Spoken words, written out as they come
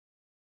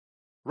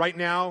Right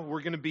now,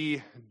 we're going to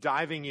be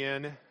diving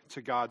in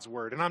to God's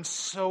Word, and I'm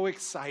so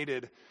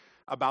excited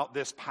about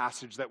this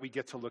passage that we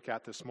get to look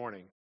at this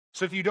morning.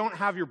 So if you don't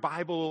have your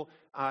Bible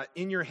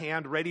in your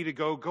hand, ready to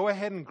go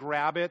ahead and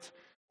grab it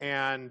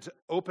and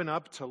open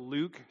up to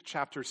Luke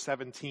chapter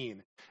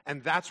 17.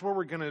 And that's where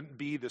we're going to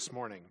be this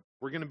morning.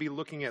 We're going to be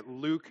looking at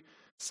Luke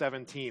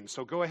 17.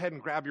 So go ahead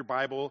and grab your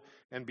Bible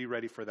and be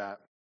ready for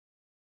that.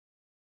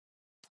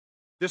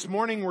 This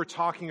morning, we're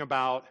talking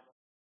about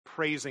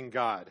praising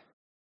God.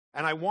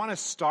 And I want to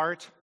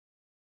start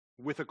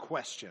with a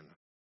question.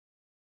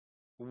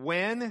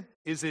 When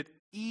is it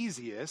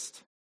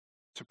easiest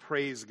to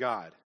praise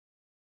God?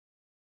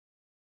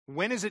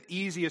 When is it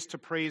easiest to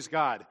praise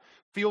God?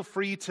 Feel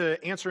free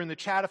to answer in the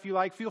chat if you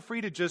like. Feel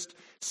free to just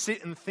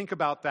sit and think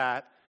about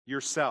that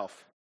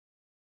yourself.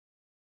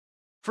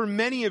 For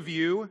many of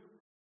you,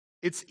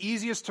 it's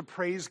easiest to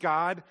praise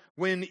God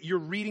when you're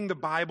reading the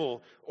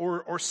Bible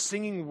or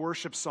singing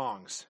worship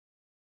songs.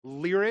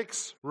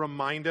 Lyrics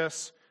remind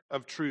us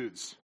of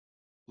truths.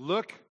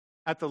 Look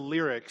at the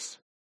lyrics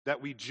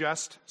that we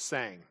just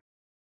sang.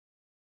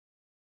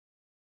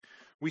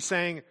 We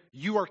sang,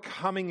 "You are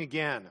coming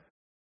again."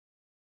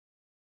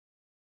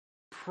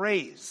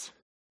 Praise.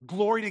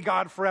 Glory to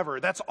God forever.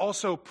 That's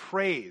also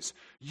praise.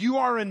 You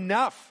are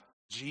enough,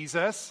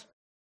 Jesus.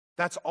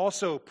 That's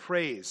also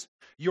praise.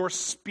 Your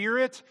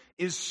spirit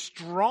is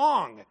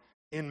strong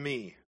in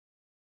me.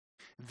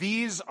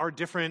 These are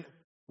different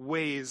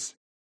ways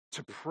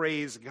to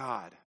praise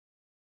God.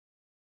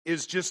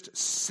 Is just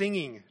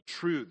singing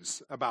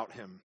truths about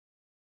him.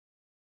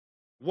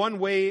 One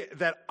way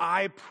that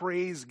I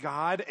praise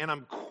God, and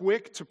I'm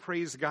quick to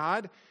praise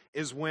God,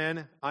 is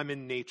when I'm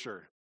in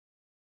nature.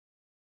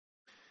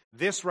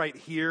 This right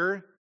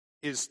here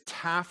is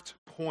Taft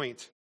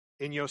Point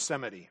in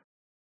Yosemite.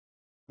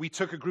 We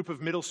took a group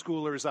of middle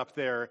schoolers up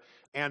there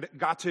and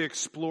got to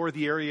explore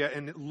the area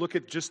and look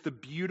at just the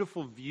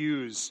beautiful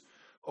views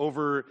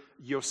over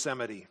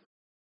Yosemite.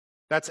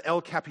 That's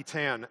El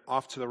Capitan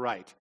off to the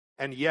right.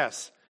 And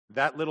yes,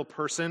 that little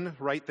person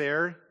right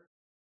there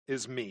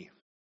is me.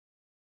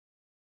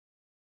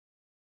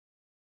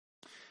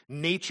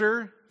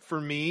 Nature, for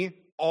me,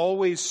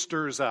 always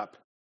stirs up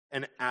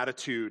an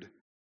attitude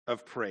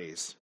of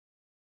praise.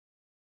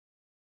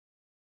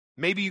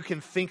 Maybe you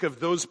can think of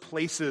those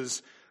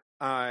places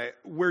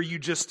where you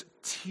just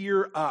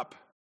tear up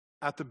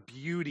at the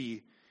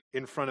beauty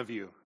in front of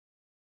you.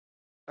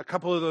 A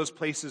couple of those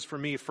places for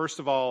me, first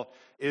of all,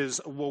 is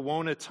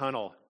Wawona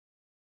Tunnel.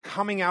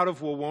 Coming out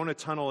of Wawona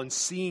Tunnel and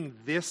seeing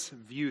this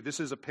view, this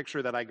is a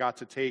picture that I got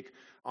to take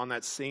on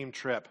that same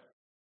trip,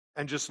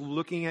 and just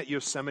looking at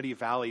Yosemite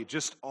Valley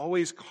just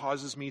always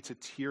causes me to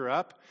tear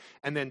up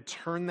and then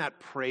turn that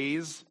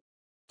praise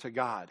to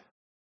God.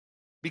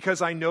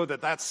 Because I know that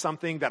that's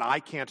something that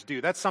I can't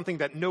do. That's something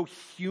that no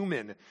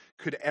human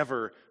could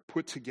ever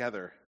put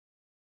together.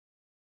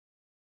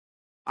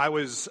 I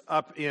was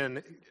up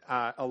in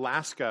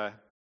Alaska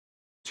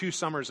 2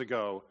 summers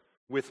ago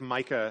with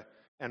Micah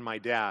and my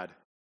dad.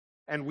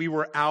 And we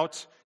were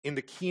out in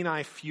the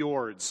Kenai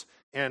Fjords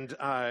and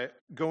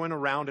going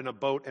around in a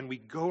boat, and we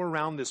go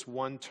around this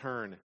one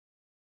turn,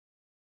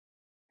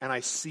 and I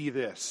see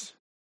this.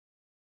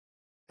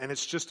 And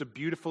it's just a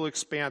beautiful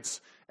expanse,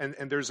 and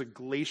there's a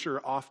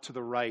glacier off to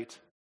the right,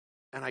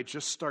 and I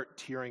just start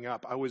tearing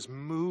up. I was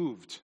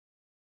moved,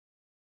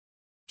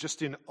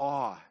 just in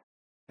awe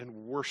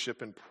and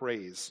worship and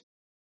praise.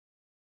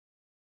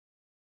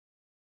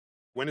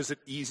 When is it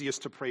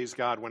easiest to praise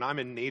God? When I'm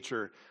in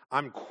nature,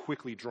 I'm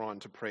quickly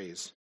drawn to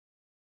praise.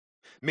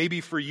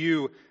 Maybe for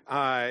you,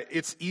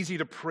 it's easy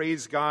to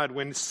praise God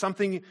when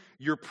something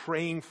you're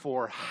praying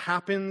for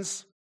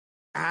happens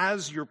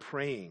as you're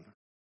praying.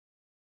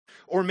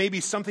 Or maybe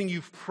something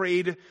you've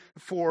prayed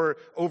for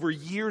over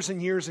years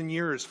and years and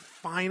years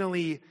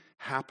finally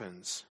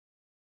happens.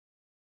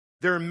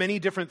 There are many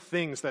different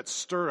things that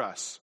stir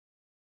us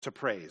to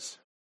praise.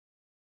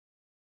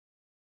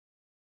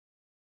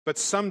 But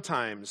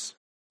sometimes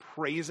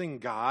praising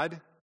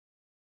God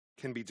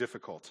can be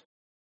difficult.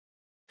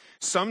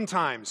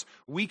 Sometimes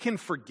we can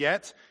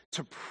forget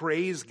to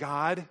praise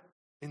God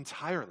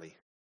entirely.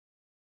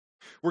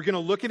 We're going to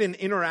look at an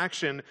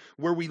interaction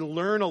where we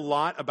learn a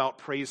lot about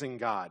praising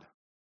God.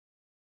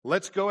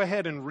 Let's go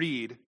ahead and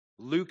read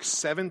Luke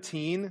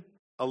 17,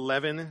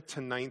 11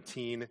 to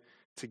 19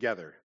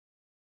 together.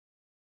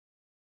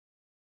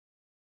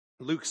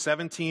 Luke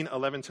 17,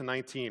 11 to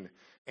 19.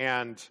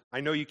 And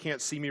I know you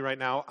can't see me right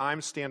now.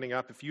 I'm standing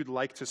up. If you'd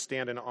like to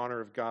stand in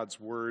honor of God's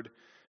word,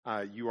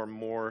 you are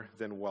more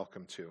than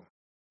welcome to.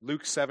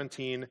 Luke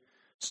 17,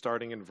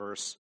 starting in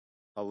verse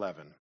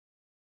 11.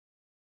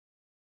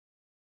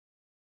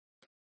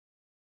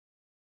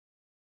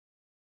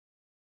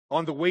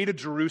 On the way to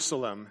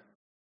Jerusalem,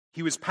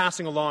 he was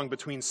passing along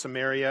between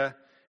Samaria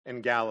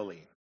and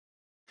Galilee.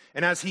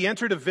 And as he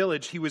entered a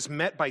village, he was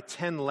met by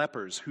 10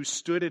 lepers who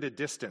stood at a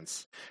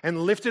distance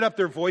and lifted up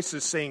their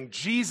voices, saying,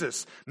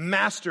 "Jesus,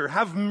 Master,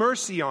 have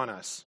mercy on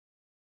us."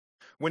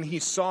 When he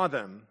saw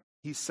them,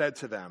 he said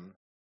to them,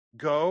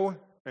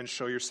 "Go and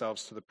show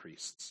yourselves to the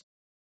priests."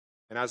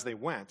 And as they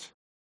went,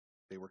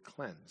 they were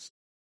cleansed.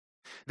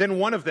 Then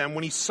one of them,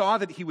 when he saw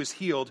that he was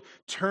healed,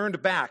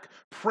 turned back,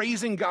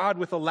 praising God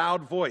with a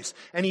loud voice.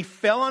 And he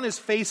fell on his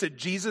face at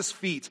Jesus'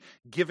 feet,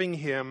 giving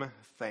him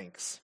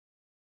thanks.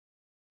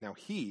 Now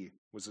he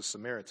was a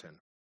Samaritan.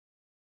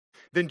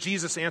 Then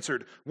Jesus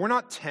answered, "Were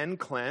not 10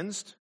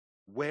 cleansed?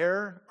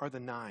 Where are the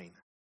 9?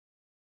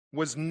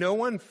 Was no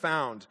one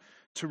found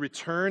to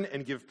return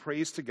and give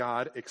praise to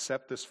God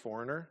except this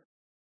foreigner?"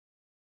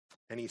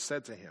 And he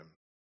said to him,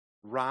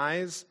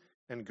 "Rise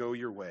and go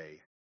your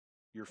way.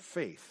 Your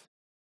faith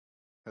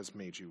has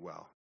made you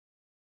well."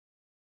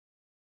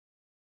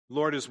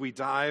 Lord, as we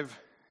dive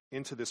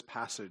into this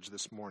passage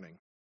this morning,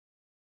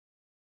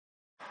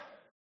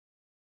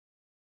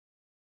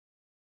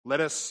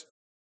 let us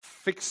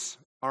fix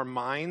our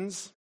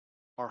minds,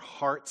 our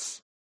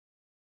hearts,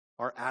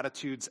 our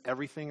attitudes,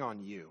 everything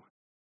on you.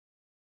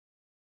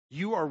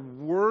 You are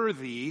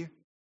worthy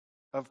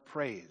of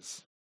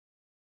praise.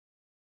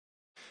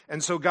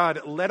 And so,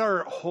 God, let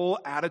our whole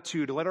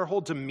attitude, let our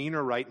whole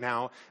demeanor right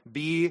now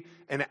be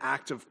an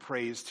act of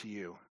praise to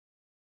you.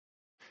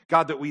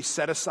 God, that we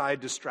set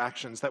aside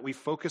distractions, that we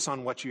focus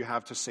on what you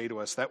have to say to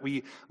us, that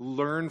we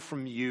learn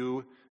from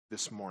you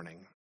this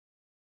morning.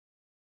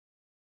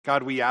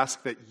 God, we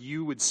ask that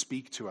you would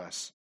speak to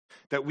us,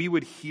 that we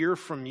would hear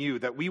from you,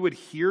 that we would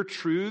hear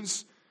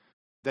truths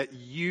that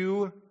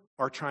you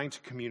are trying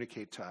to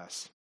communicate to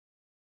us.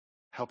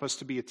 Help us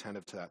to be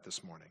attentive to that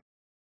this morning.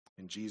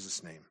 In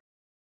Jesus' name,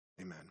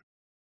 amen.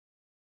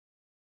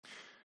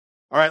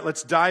 All right,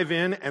 let's dive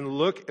in and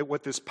look at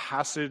what this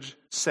passage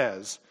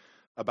says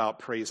about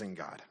praising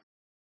God.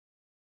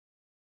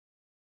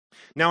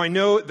 Now, I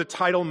know the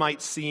title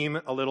might seem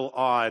a little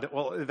odd.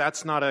 Well,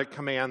 that's not a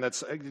command.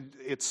 It's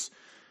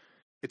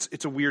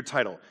a weird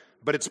title,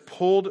 but it's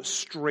pulled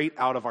straight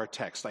out of our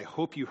text. I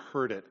hope you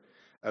heard it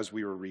as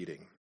we were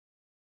reading.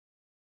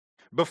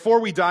 Before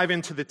we dive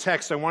into the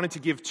text, I wanted to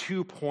give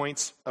 2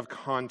 points of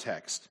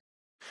context.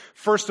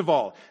 First of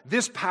all,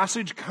 this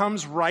passage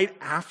comes right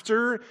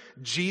after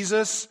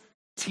Jesus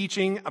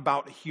teaching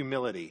about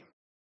humility.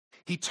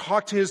 He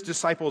talked to his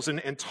disciples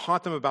and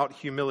taught them about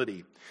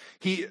humility.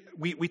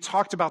 We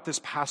talked about this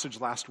passage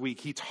last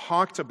week. He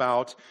talked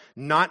about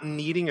not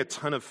needing a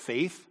ton of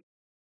faith,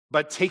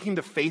 but taking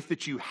the faith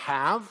that you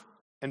have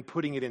and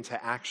putting it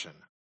into action.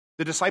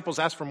 The disciples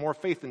asked for more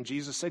faith, and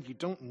Jesus said, you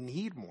don't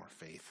need more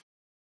faith.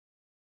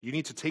 You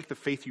need to take the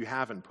faith you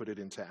have and put it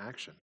into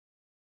action.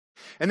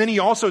 And then he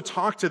also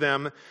talked to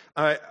them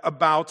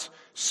about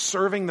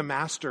serving the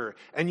master.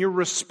 And your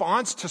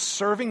response to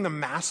serving the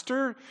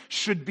master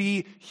should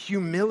be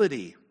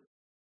humility.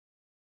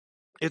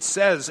 It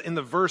says in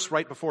the verse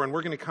right before, and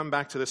we're going to come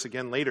back to this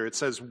again later, it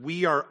says,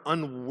 "We are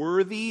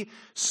unworthy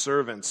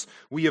servants.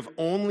 We have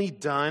only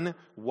done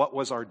what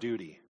was our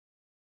duty."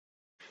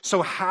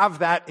 So have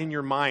that in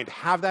your mind.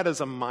 Have that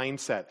as a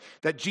mindset,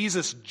 that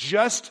Jesus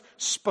just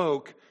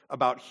spoke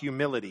about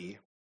humility,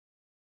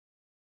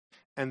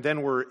 and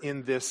then we're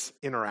in this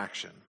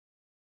interaction.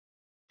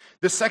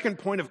 The second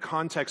point of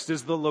context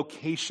is the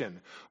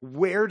location.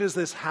 Where does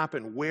this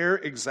happen? Where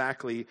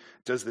exactly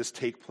does this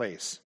take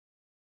place?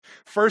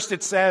 First,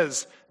 it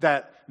says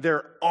that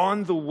they're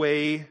on the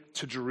way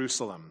to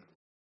Jerusalem.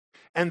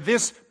 And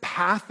this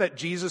path that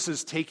Jesus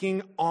is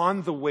taking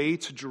on the way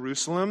to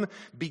Jerusalem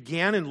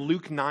began in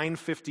Luke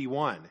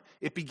 9:51.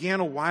 It began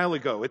a while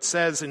ago. It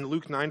says in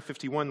Luke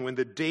 9:51, when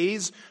the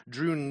days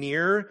drew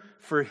near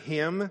for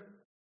him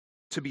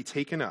to be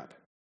taken up,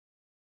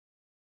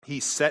 he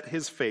set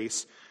his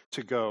face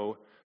to go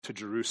to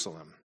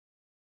Jerusalem.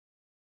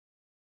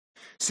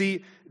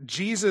 See,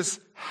 Jesus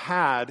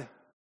had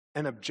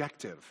an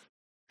objective.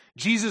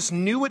 Jesus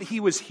knew what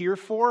he was here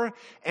for,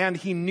 and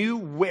he knew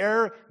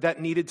where that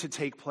needed to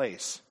take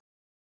place.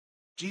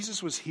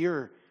 Jesus was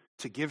here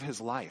to give his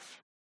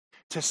life,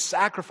 to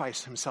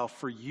sacrifice himself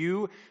for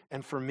you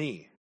and for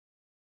me.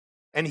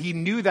 And he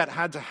knew that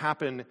had to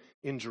happen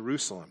in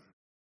Jerusalem.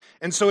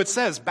 And so it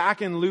says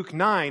back in Luke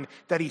 9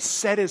 that he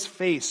set his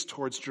face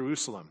towards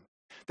Jerusalem,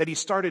 that he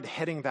started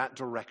heading that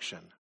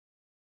direction.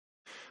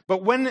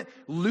 But when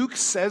Luke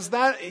says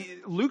that,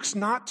 Luke's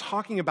not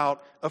talking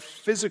about a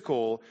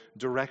physical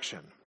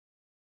direction,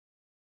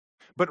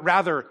 but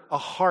rather a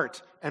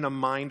heart and a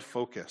mind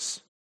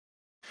focus.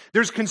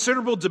 There's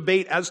considerable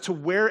debate as to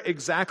where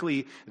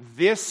exactly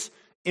this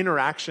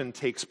interaction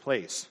takes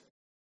place.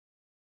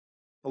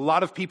 A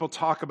lot of people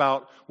talk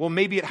about, well,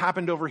 maybe it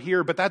happened over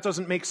here, but that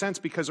doesn't make sense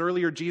because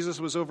earlier Jesus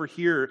was over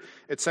here,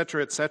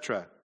 etc.,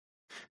 etc.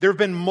 There have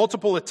been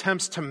multiple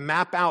attempts to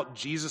map out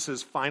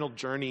Jesus' final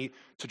journey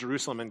to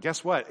Jerusalem, and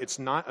guess what? It's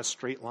not a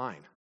straight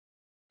line,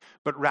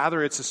 but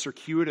rather it's a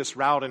circuitous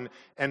route,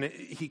 and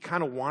he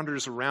kind of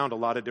wanders around a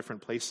lot of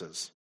different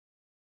places.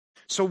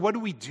 So what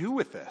do we do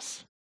with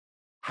this?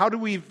 How do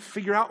we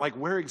figure out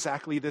where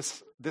exactly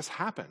this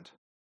happened?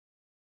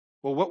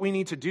 Well, what we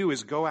need to do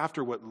is go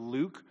after what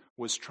Luke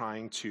was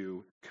trying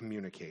to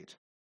communicate.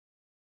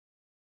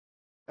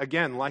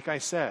 Again, like I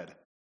said,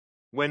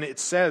 when it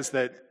says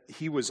that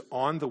he was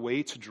on the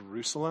way to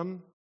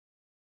Jerusalem,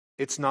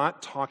 it's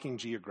not talking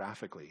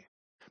geographically,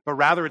 but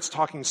rather it's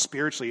talking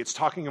spiritually, it's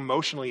talking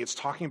emotionally, it's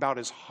talking about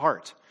his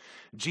heart.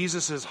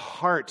 Jesus'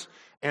 heart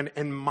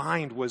and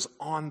mind was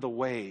on the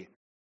way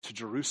to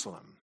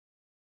Jerusalem.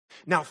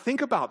 Now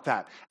think about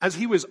that. As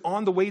he was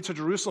on the way to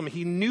Jerusalem,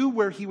 he knew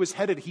where he was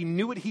headed. He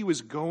knew what he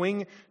was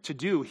going to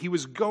do. He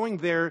was going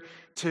there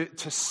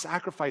to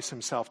sacrifice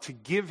himself, to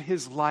give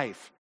his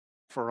life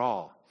for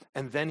all.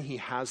 And then he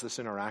has this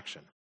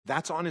interaction.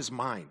 That's on his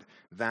mind.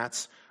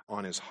 That's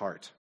on his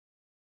heart.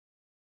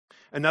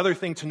 Another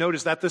thing to note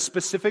is that the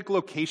specific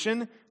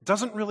location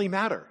doesn't really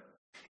matter.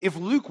 If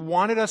Luke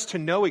wanted us to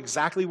know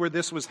exactly where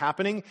this was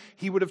happening,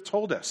 he would have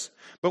told us.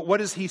 But what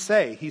does he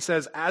say? He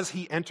says, as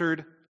he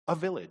entered a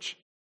village.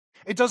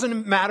 It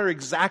doesn't matter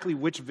exactly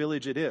which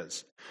village it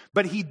is.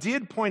 But he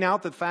did point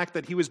out the fact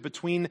that he was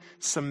between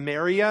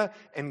Samaria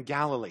and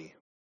Galilee.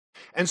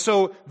 And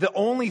so the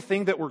only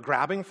thing that we're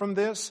grabbing from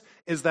this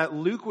is that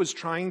Luke was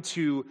trying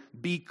to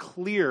be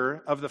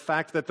clear of the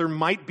fact that there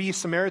might be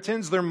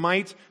Samaritans, there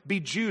might be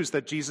Jews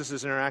that Jesus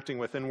is interacting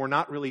with, and we're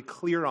not really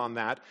clear on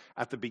that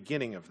at the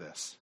beginning of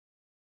this.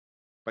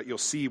 But you'll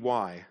see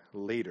why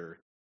later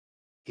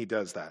he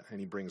does that, and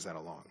he brings that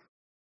along.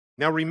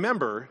 Now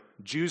remember,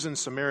 Jews and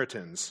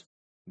Samaritans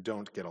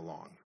don't get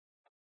along.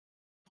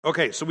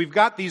 Okay, so we've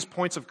got these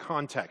points of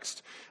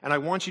context, and I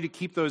want you to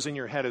keep those in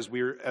your head as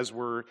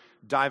we're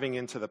diving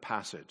into the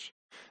passage.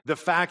 The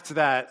fact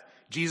that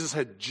Jesus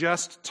had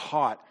just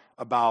taught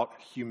about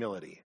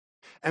humility,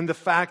 and the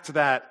fact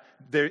that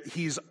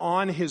he's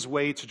on his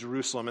way to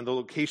Jerusalem, and the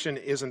location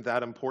isn't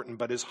that important,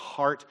 but his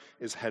heart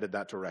is headed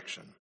that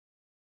direction.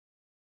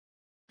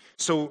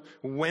 So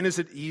when is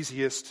it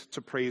easiest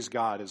to praise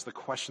God is the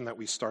question that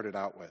we started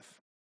out with.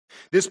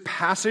 This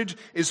passage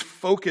is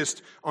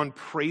focused on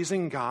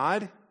praising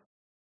God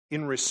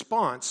in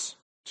response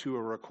to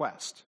a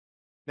request.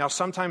 Now,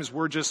 sometimes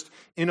we're just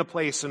in a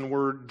place and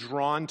we're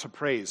drawn to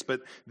praise,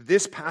 but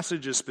this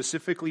passage is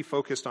specifically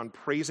focused on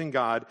praising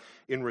God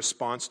in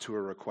response to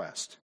a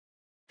request.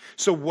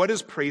 So what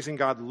does praising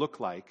God look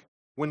like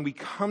when we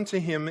come to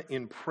him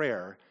in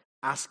prayer,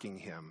 asking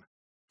him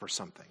for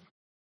something?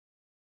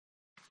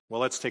 Well,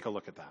 let's take a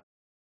look at that.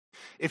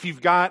 If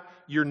you've got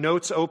your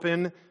notes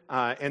open,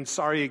 and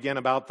sorry again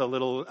about the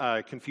little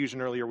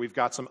confusion earlier, we've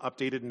got some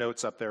updated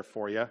notes up there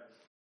for you.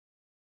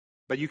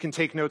 But you can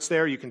take notes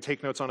there, you can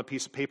take notes on a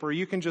piece of paper, or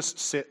you can just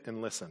sit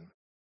and listen.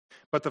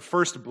 But the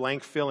first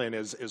blank fill-in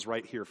is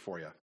right here for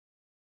you.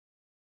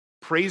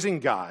 Praising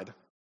God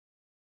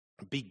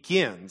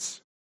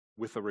begins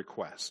with a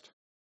request.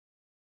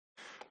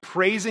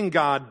 Praising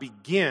God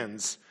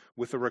begins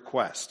with a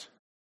request.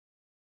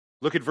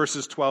 Look at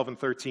verses 12 and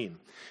 13.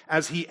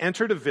 As he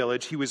entered a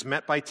village, he was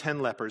met by 10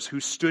 lepers who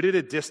stood at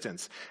a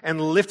distance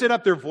and lifted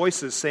up their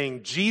voices,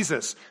 saying,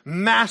 Jesus,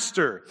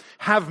 Master,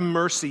 have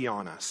mercy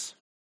on us.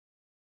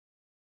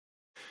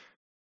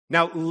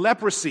 Now,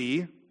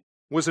 leprosy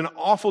was an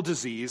awful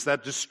disease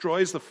that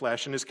destroys the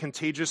flesh and is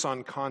contagious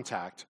on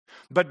contact.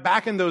 But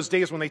back in those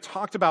days, when they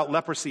talked about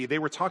leprosy, they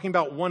were talking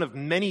about one of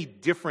many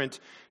different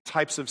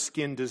types of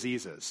skin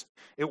diseases.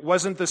 It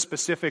wasn't the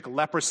specific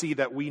leprosy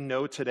that we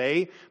know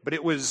today, but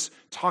it was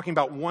talking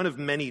about one of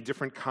many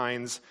different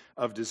kinds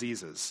of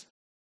diseases.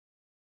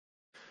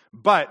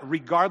 But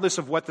regardless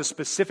of what the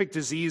specific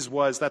disease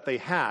was that they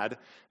had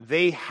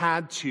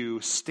to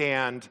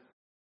stand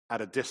at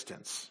a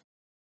distance.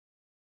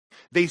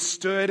 They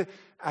stood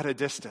at a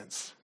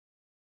distance.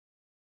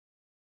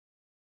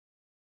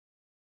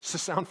 Does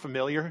this sound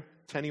familiar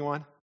to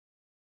anyone?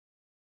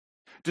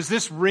 Does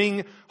this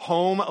ring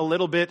home a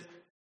little bit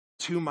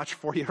too much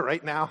for you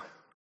right now?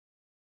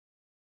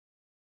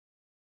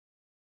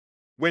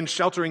 When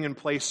sheltering in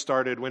place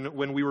started,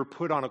 when we were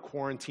put on a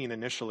quarantine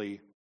initially,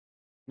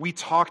 we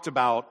talked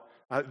about,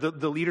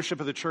 the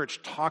leadership of the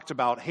church talked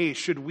about, hey,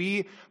 should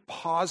we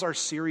pause our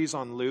series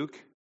on Luke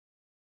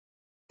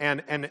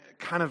and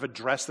kind of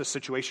address the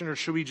situation, or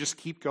should we just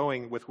keep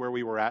going with where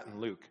we were at in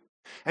Luke?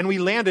 And we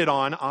landed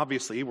on,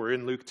 obviously, we're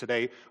in Luke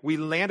today, we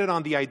landed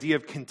on the idea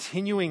of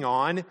continuing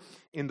on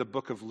in the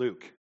book of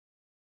Luke.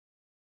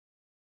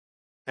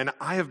 And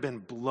I have been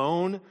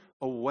blown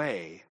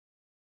away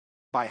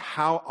by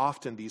how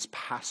often these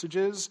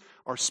passages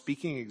are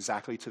speaking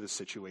exactly to the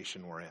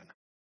situation we're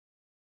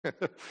in.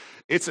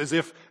 It's as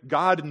if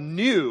God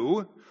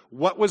knew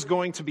what was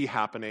going to be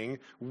happening,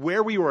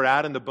 where we were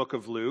at in the book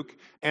of Luke,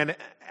 and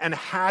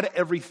had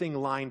everything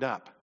lined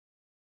up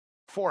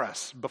for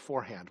us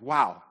beforehand.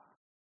 Wow,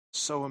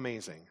 so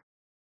amazing.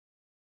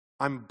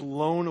 I'm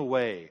blown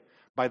away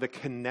by the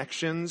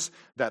connections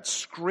that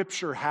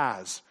Scripture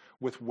has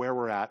with where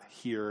we're at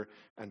here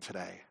and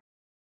today.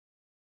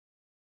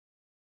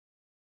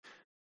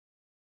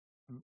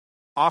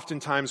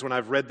 Oftentimes when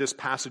I've read this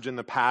passage in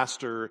the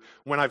past, or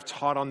when I've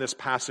taught on this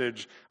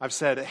passage, I've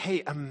said,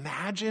 hey,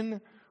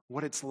 imagine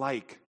what it's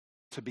like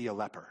to be a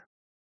leper.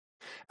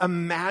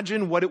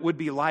 Imagine what it would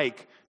be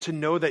like to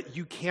know that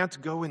you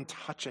can't go and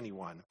touch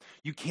anyone.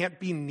 You can't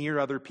be near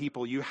other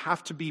people. You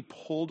have to be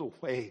pulled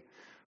away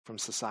from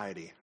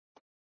society.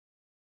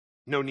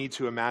 No need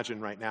to imagine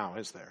right now,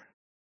 is there?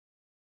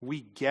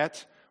 We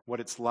get what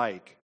it's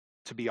like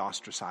to be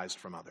ostracized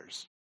from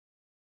others.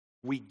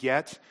 We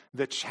get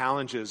the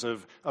challenges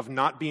of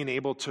not being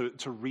able to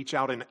reach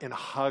out and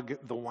hug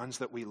the ones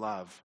that we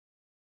love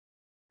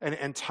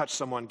and touch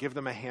someone, give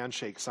them a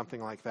handshake,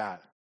 something like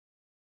that.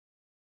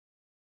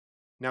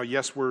 Now,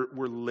 yes, we're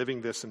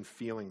living this and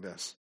feeling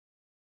this.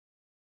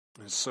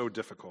 It's so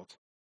difficult.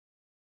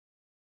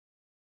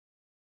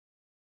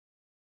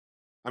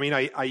 I mean,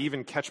 I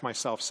even catch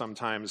myself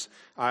sometimes.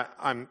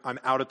 I'm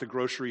out at the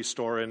grocery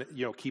store and,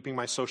 keeping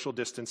my social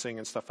distancing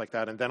and stuff like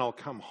that, and then I'll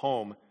come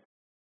home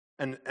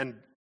and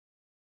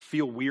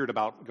feel weird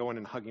about going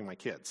and hugging my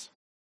kids,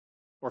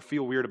 or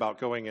feel weird about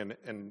going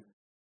and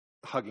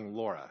hugging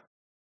Laura.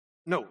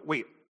 No,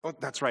 wait. Oh,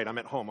 that's right. I'm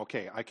at home.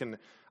 Okay, I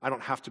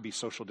don't have to be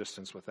social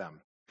distance with them.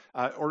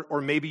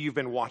 Or maybe you've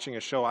been watching a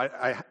show.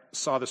 I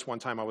saw this one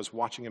time. I was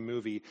watching a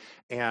movie,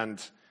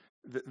 and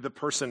the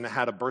person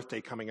had a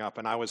birthday coming up,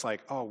 and I was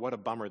like, oh, what a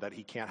bummer that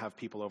he can't have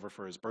people over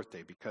for his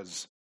birthday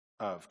because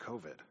of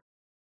COVID.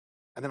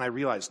 And then I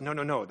realized,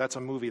 no, that's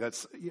a movie.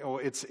 That's,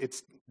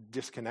 it's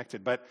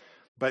disconnected. But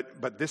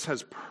this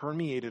has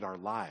permeated our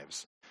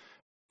lives.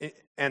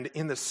 And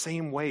in the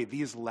same way,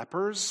 these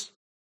lepers,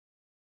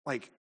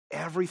 like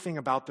everything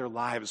about their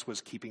lives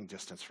was keeping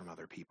distance from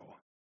other people.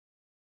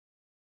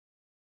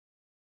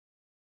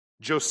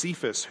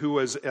 Josephus, who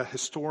was a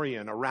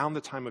historian around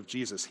the time of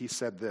Jesus, he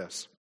said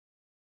this.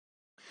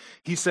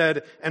 He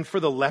said, and for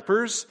the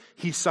lepers,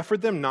 he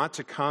suffered them not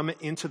to come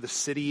into the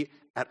city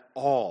at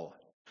all,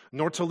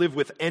 nor to live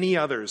with any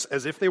others,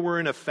 as if they were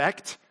in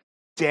effect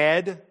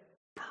dead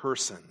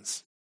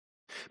persons.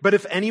 But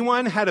if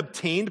anyone had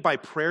obtained by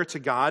prayer to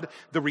God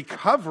the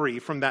recovery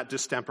from that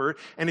distemper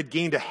and had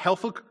gained a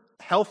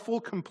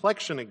healthful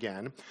complexion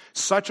again,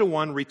 such a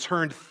one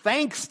returned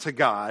thanks to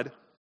God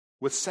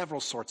with several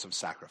sorts of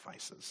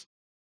sacrifices.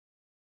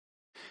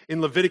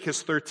 In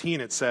Leviticus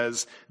 13, it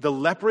says, the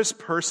leprous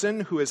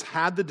person who has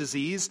had the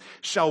disease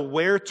shall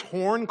wear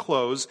torn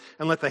clothes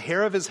and let the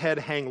hair of his head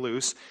hang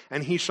loose,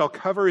 and he shall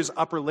cover his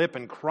upper lip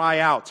and cry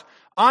out,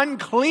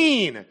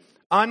 unclean,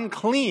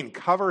 unclean,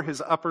 cover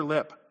his upper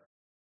lip.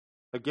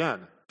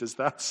 Again, does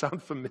that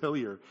sound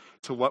familiar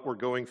to what we're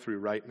going through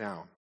right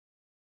now?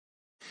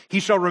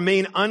 He shall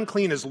remain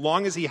unclean as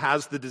long as he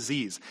has the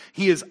disease.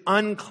 He is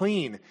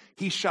unclean.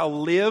 He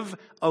shall live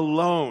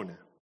alone.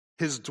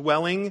 His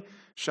dwelling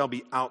shall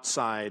be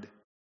outside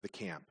the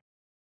camp.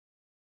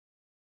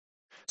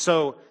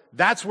 So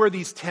that's where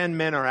these 10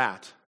 men are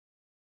at.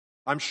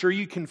 I'm sure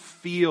you can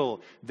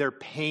feel their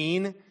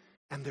pain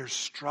and their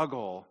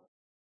struggle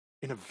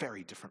in a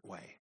very different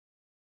way.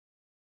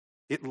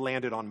 It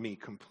landed on me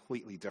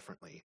completely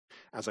differently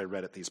as I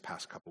read it these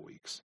past couple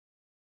weeks.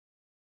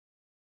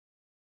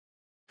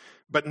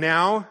 But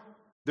now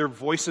their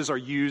voices are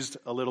used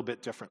a little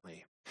bit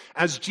differently.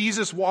 As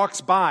Jesus walks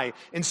by,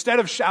 instead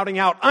of shouting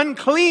out,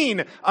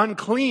 unclean,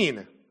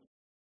 unclean,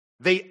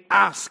 they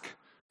ask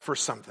for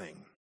something.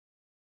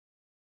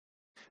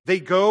 They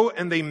go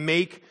and they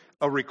make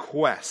a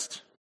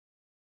request.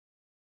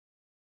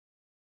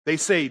 They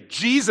say,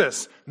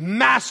 Jesus,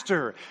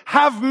 Master,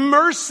 have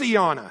mercy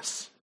on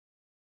us.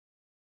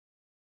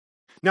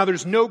 Now,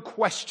 there's no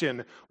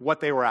question what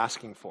they were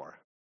asking for.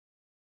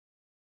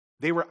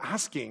 They were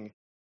asking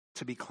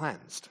to be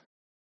cleansed.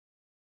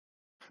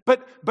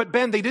 But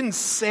Ben, they didn't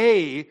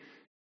say,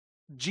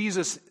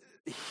 Jesus,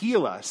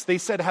 heal us. They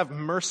said, have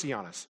mercy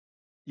on us.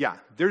 Yeah,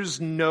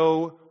 there's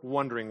no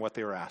wondering what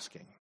they were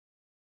asking.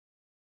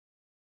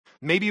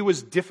 Maybe it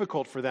was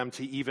difficult for them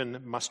to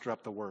even muster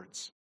up the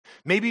words.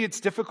 Maybe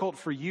it's difficult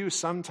for you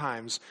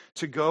sometimes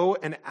to go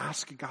and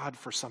ask God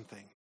for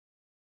something,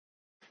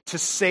 to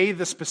say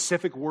the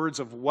specific words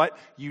of what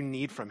you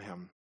need from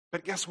him.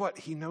 But guess what?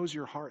 He knows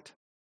your heart.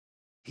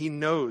 He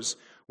knows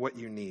what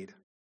you need.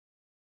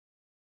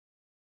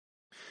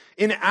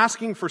 In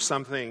asking for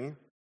something,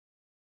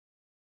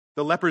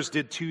 the lepers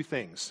did two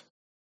things.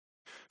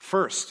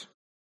 First,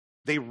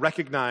 they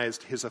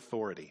recognized his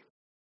authority.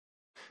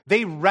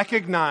 They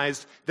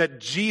recognized that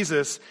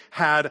Jesus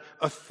had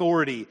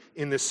authority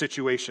in this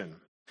situation.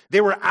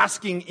 They were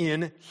asking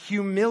in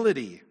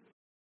humility.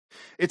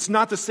 It's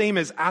not the same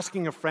as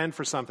asking a friend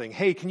for something.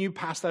 Hey, can you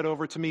pass that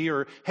over to me?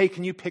 Or, hey,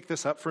 can you pick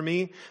this up for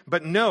me?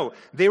 But no,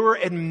 they were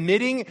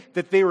admitting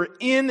that they were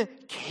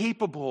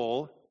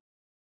incapable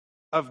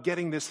of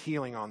getting this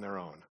healing on their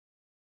own.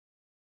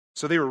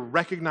 So they were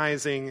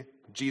recognizing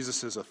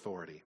Jesus'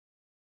 authority.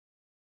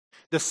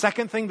 The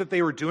second thing that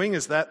they were doing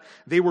is that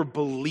they were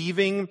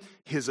believing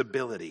his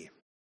ability.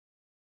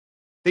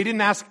 They didn't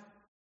ask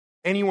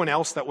anyone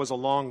else that was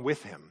along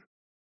with him.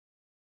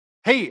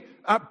 Hey,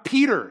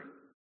 Peter,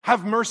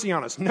 have mercy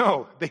on us.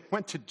 No, they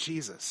went to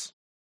Jesus.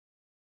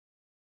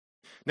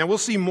 Now, we'll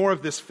see more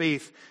of this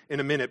faith in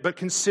a minute, but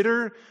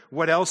consider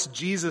what else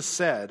Jesus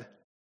said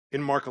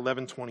in Mark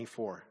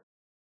 11:24.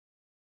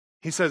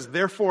 He says,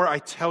 therefore, I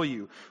tell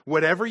you,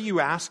 whatever you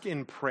ask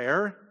in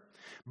prayer,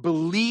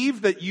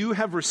 believe that you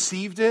have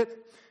received it,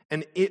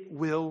 and it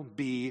will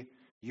be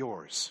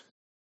yours.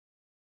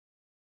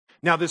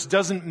 Now, this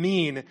doesn't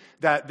mean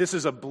that this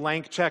is a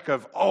blank check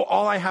of,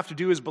 all I have to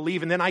do is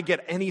believe, and then I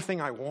get anything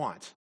I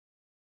want.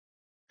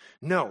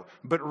 No,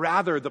 but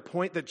rather the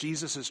point that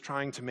Jesus is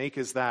trying to make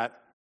is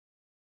that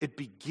it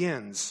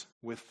begins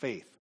with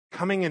faith.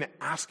 Coming and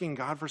asking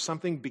God for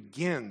something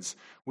begins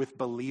with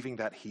believing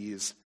that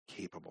He's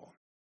capable.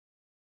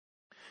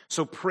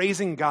 So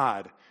praising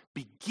God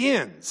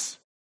begins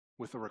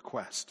with a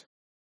request.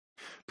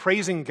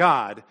 Praising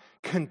God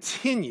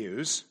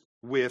continues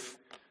with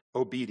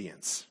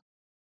obedience.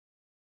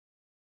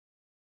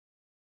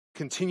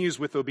 Continues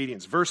with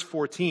obedience. Verse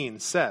 14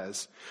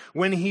 says,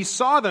 "When he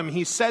saw them,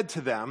 he said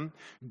to them,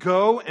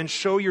 'Go and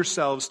show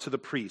yourselves to the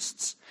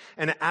priests.'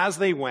 And as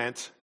they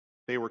went,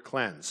 they were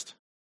cleansed."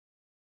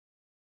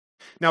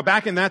 Now,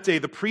 back in that day,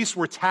 the priests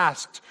were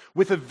tasked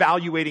with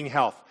evaluating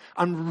health.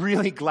 I'm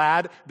really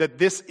glad that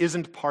this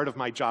isn't part of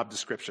my job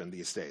description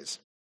these days.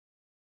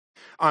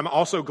 I'm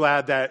also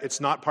glad that it's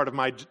not part of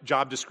my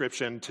job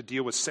description to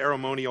deal with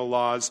ceremonial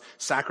laws,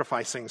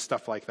 sacrificing,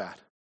 stuff like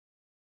that.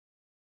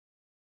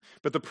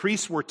 But the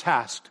priests were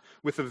tasked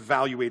with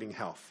evaluating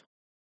health.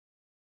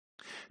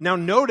 Now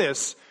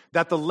notice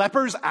that the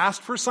lepers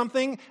asked for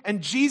something,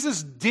 and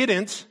Jesus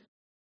didn't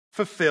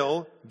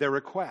fulfill their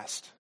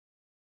request.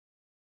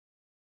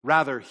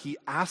 Rather, he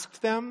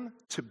asked them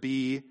to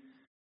be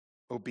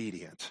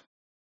obedient.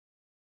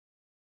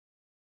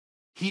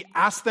 He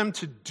asked them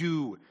to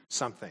do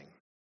something.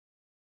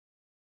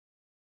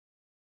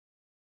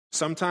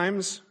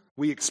 Sometimes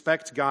we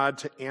expect God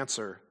to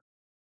answer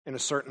in a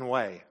certain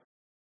way,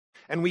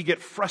 and we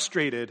get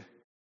frustrated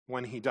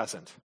when he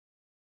doesn't.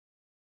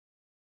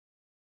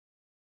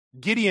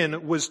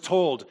 Gideon was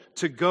told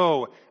to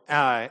go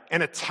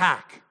and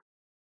attack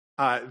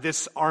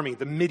this army,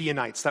 the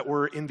Midianites that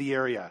were in the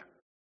area.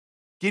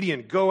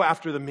 Gideon, go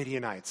after the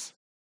Midianites.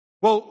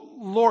 Well,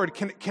 Lord,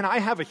 can I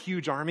have a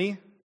huge army?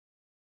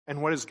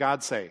 And what does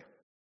God say?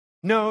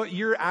 No,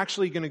 you're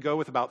actually going to go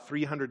with about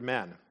 300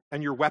 men,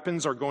 and your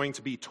weapons are going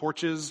to be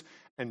torches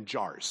and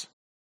jars.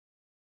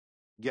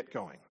 Get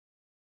going.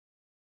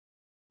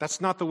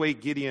 That's not the way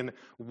Gideon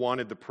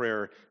wanted the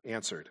prayer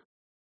answered.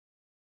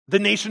 The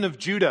nation of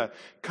Judah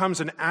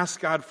comes and asks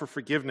God for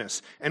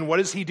forgiveness. And what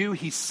does he do?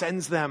 He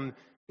sends them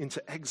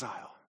into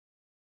exile.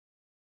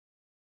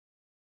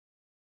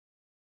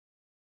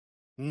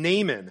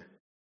 Naaman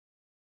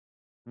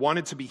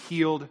wanted to be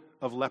healed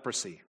of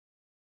leprosy.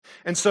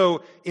 And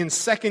so in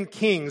 2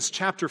 Kings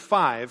chapter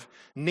 5,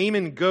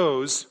 Naaman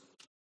goes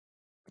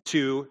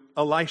to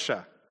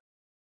Elisha.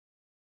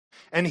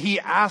 And he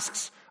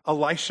asks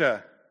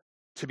Elisha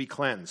to be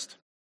cleansed.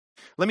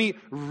 Let me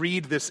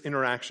read this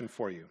interaction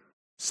for you.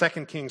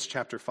 2 Kings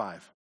chapter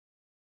 5.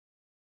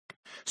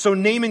 So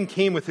Naaman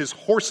came with his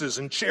horses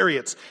and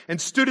chariots and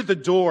stood at the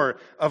door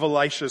of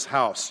Elisha's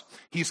house.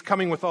 He's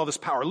coming with all this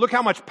power. Look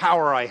how much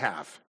power I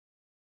have.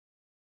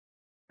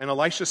 And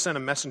Elisha sent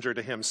a messenger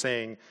to him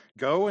saying,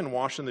 go and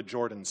wash in the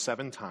Jordan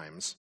 7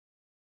 times,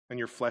 and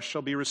your flesh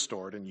shall be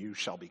restored, and you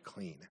shall be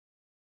clean.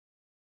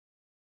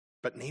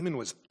 But Naaman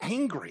was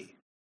angry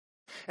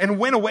and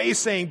went away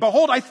saying,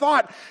 behold, I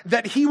thought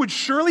that he would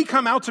surely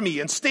come out to me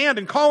and stand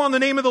and call on the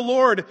name of the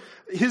Lord,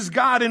 his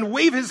God, and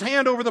wave his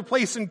hand over the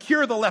place and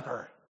cure the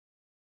leper.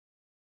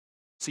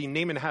 See,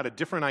 Naaman had a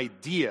different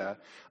idea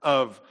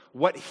of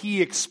what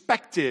he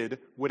expected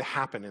would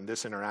happen in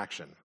this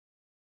interaction.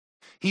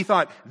 He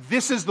thought,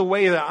 this is the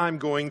way that I'm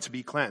going to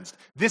be cleansed.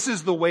 This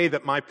is the way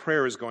that my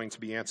prayer is going to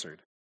be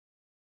answered.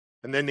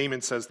 And then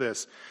Naaman says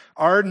this,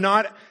 are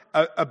not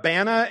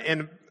Abana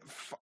and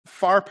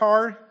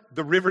Pharpar,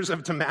 the rivers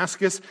of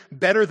Damascus,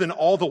 better than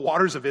all the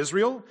waters of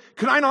Israel?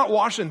 Could I not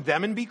wash in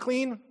them and be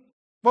clean?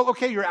 Well,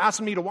 okay, you're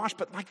asking me to wash,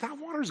 but that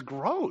water's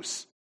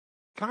gross.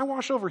 Can I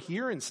wash over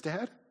here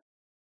instead?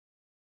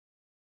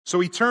 So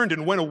he turned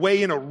and went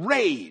away in a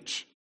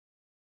rage.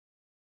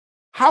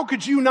 How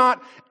could you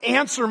not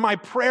answer my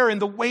prayer in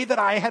the way that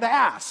I had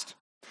asked?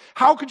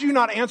 How could you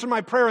not answer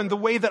my prayer in the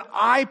way that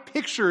I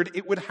pictured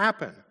it would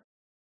happen?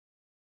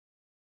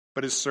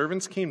 But his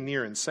servants came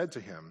near and said to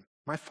him,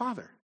 my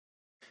father,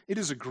 it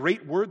is a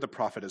great word the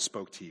prophet has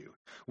spoke to you.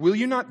 Will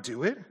you not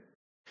do it?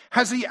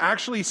 Has he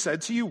actually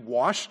said to you,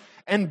 wash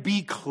and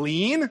be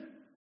clean?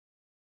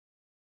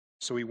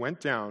 So he went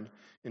down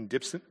and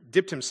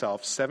dipped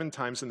himself 7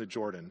 times in the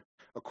Jordan,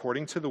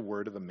 according to the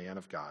word of the man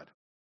of God.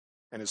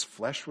 And his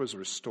flesh was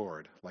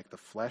restored like the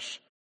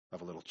flesh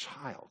of a little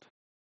child,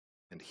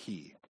 and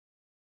he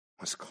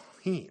was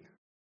clean.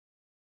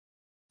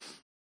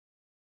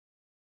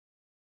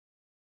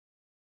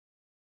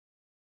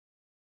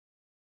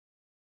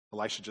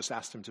 Elisha just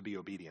asked him to be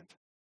obedient.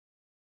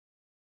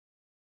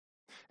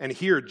 And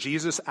here,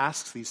 Jesus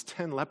asks these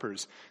 10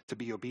 lepers to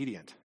be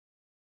obedient.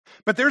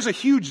 But there's a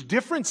huge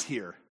difference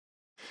here.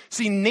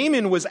 See,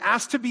 Naaman was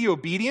asked to be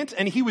obedient,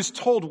 and he was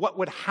told what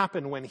would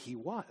happen when he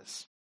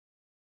was.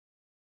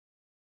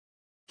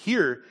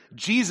 Here,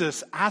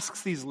 Jesus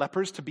asks these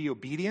lepers to be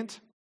obedient,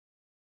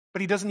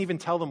 but he doesn't even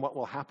tell them what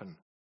will happen.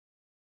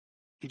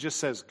 He just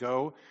says,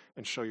 go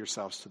and show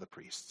yourselves to the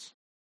priests.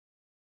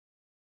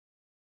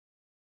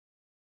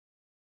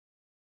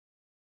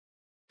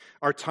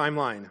 Our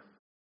timeline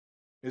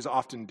is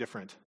often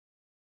different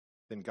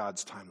than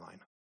God's timeline.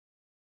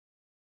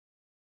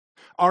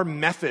 Our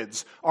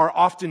methods are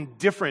often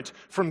different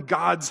from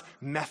God's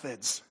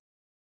methods.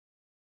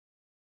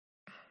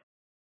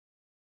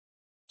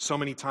 So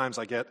many times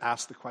I get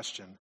asked the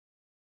question,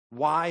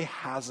 why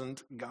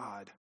hasn't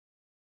God?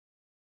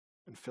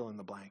 And fill in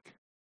the blank.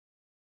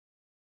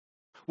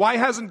 Why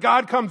hasn't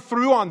God come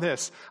through on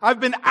this? I've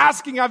been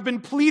asking, I've been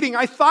pleading.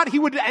 I thought he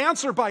would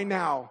answer by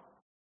now.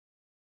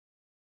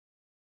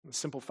 The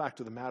simple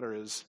fact of the matter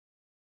is,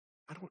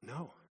 I don't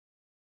know.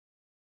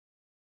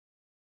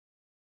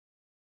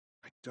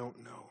 I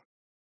don't know.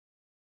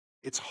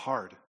 It's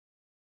hard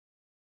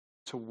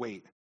to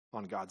wait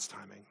on God's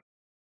timing.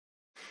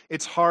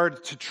 It's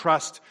hard to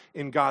trust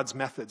in God's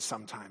methods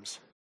sometimes.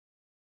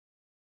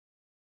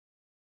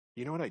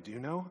 You know what I do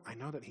know? I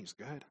know that he's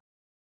good.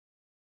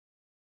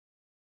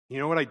 You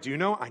know what I do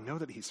know? I know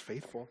that he's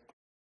faithful.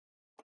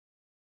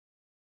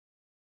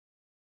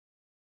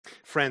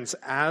 Friends,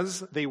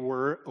 as they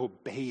were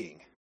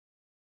obeying,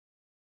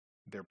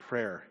 their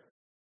prayer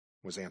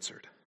was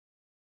answered.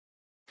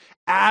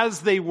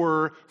 As they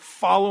were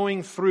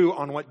following through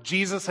on what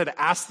Jesus had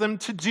asked them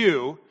to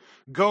do,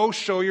 go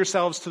show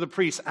yourselves to the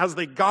priests. As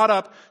they got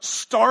up,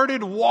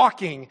 started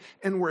walking,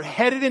 and were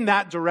headed in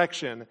that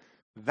direction,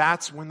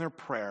 that's when their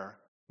prayer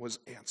was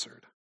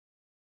answered.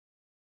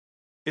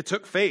 It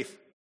took faith.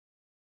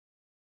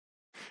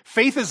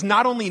 Faith is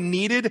not only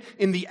needed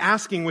in the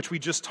asking, which we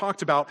just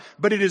talked about,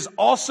 but it is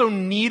also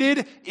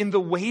needed in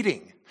the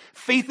waiting.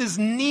 Faith is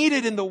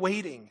needed in the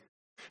waiting.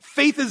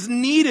 Faith is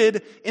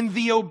needed in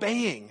the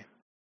obeying.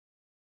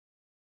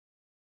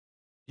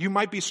 You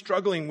might be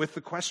struggling with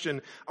the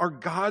question, are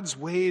God's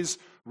ways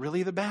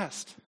really the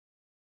best?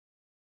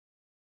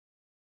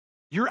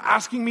 You're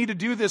asking me to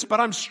do this, but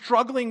I'm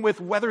struggling with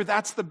whether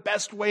that's the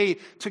best way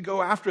to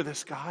go after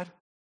this, God.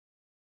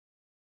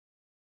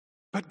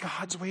 But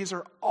God's ways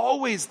are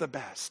always the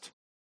best.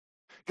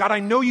 God, I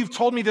know you've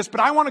told me this,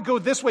 but I want to go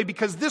this way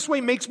because this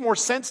way makes more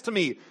sense to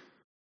me.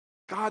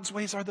 God's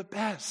ways are the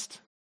best.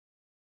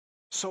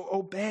 So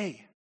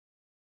obey.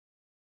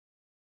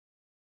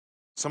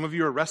 Some of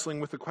you are wrestling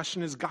with the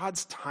question, is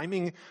God's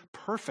timing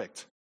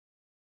perfect?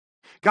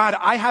 God,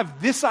 I have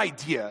this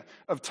idea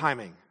of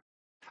timing.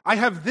 I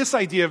have this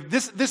idea of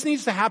this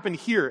needs to happen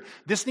here.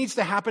 This needs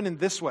to happen in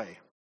this way.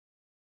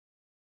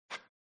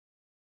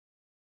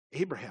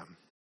 Abraham.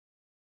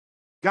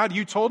 God,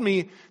 you told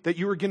me that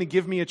you were going to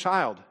give me a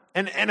child,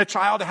 and a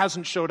child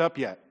hasn't showed up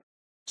yet.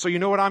 So you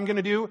know what I'm going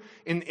to do?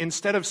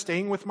 Instead of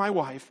staying with my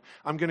wife,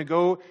 I'm going to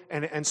go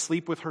and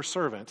sleep with her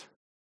servant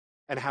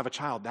and have a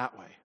child that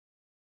way.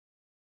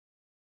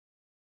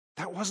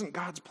 That wasn't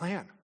God's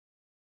plan.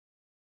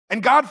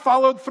 And God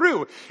followed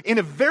through in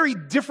a very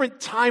different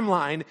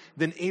timeline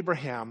than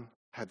Abraham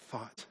had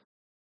thought.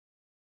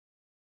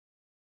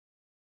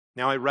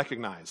 Now I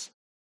recognize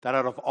that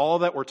out of all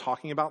that we're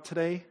talking about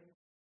today,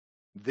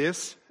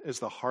 this is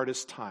the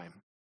hardest time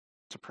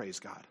to praise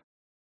God.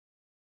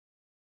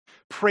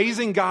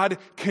 Praising God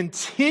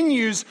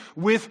continues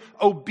with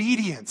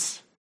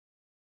obedience,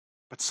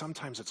 but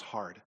sometimes it's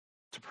hard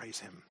to praise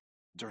him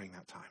during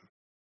that time.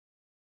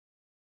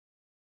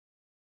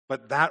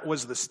 But that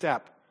was the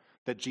step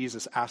that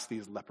Jesus asked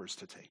these lepers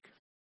to take.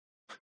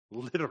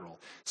 Literal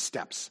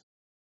steps.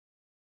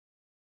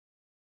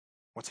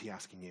 What's he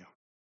asking you?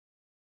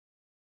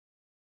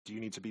 Do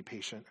you need to be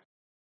patient?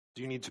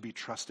 Do you need to be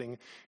trusting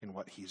in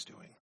what he's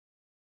doing?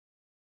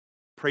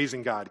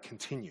 Praising God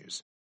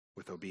continues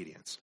with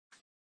obedience.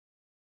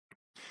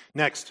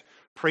 Next,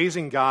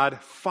 praising God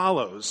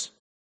follows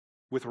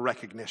with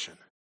recognition.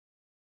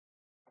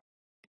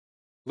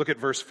 Look at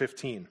verse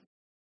 15.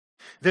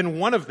 Then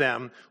one of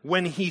them,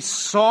 when he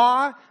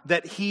saw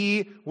that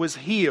he was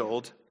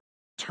healed,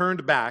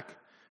 turned back,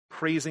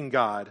 praising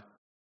God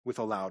with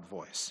a loud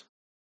voice.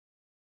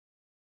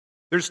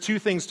 There's two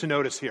things to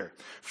notice here.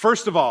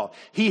 First of all,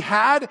 he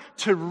had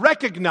to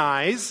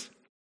recognize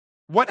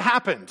what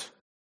happened.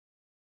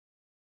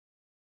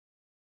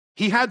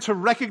 He had to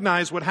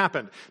recognize what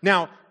happened.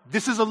 Now,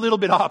 this is a little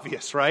bit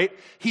obvious, right?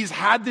 He's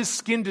had this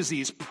skin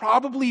disease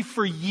probably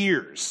for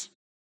years.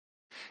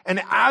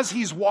 And as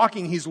he's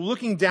walking, he's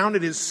looking down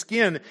at his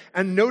skin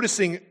and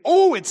noticing,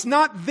 oh, it's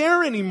not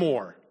there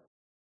anymore.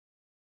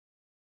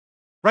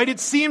 Right? It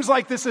seems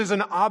like this is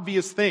an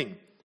obvious thing.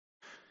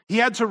 He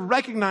had to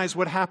recognize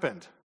what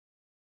happened.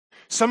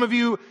 Some of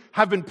you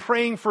have been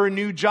praying for a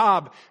new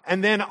job,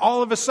 and then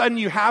all of a sudden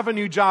you have a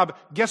new job.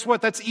 Guess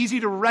what? That's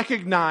easy to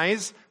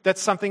recognize that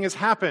something has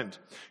happened.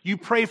 You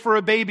pray for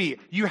a baby.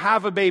 You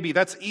have a baby.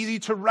 That's easy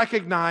to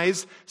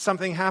recognize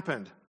something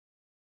happened.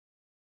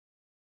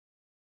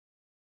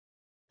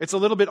 It's a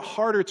little bit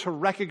harder to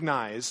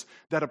recognize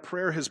that a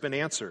prayer has been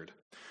answered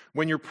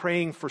when you're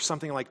praying for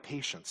something like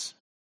patience,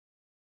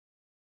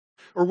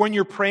 or when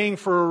you're praying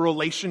for a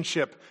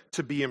relationship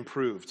to be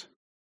improved,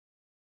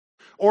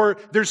 or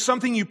there's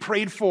something you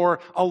prayed for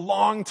a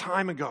long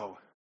time ago,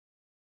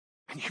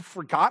 and you've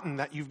forgotten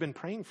that you've been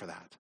praying for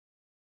that.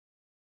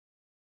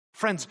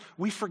 Friends,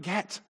 we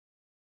forget.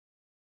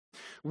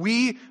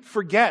 We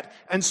forget.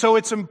 And so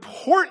it's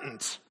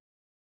important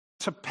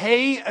to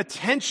pay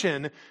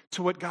attention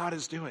to what God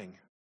is doing.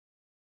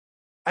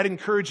 I'd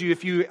encourage you,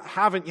 if you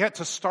haven't yet,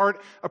 to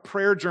start a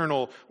prayer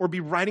journal or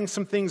be writing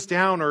some things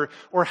down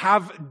or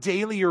have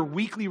daily or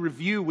weekly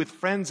review with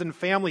friends and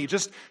family,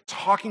 just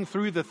talking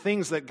through the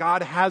things that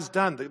God has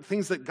done, the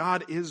things that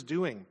God is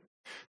doing.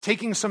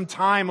 Taking some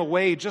time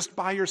away just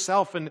by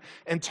yourself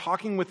and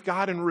talking with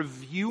God and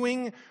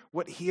reviewing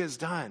what He has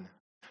done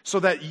so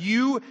that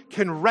you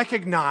can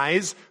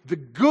recognize the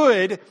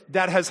good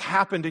that has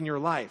happened in your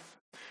life.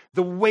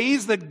 The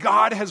ways that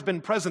God has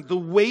been present, the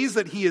ways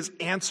that He has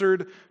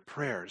answered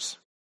prayers.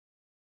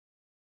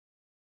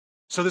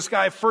 So this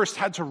guy first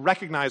had to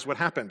recognize what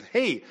happened.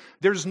 Hey,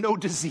 there's no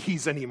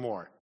disease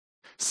anymore.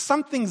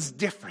 Something's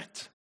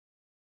different.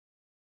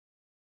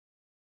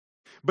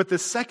 But the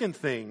second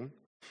thing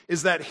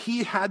is that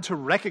he had to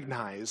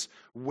recognize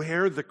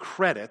where the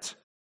credit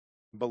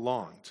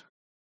belonged.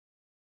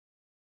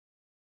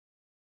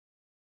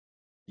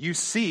 You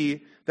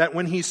see that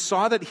when he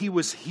saw that he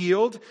was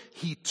healed,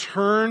 he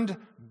turned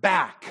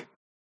back,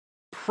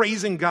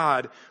 praising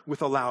God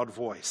with a loud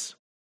voice.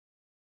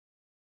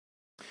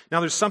 Now,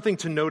 there's something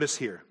to notice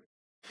here.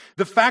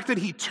 The fact that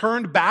he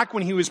turned back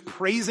when he was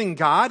praising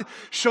God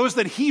shows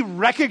that he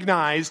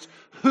recognized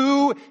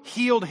who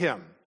healed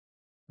him.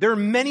 There are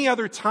many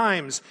other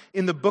times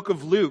in the book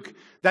of Luke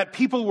that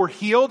people were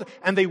healed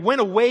and they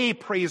went away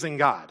praising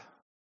God.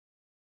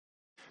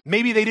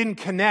 Maybe they didn't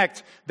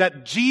connect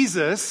that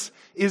Jesus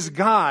is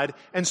God,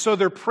 and so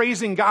they're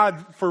praising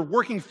God for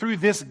working through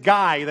this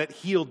guy that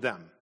healed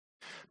them.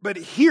 But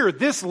here,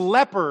 this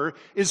leper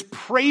is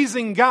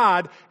praising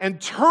God and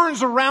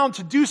turns around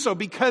to do so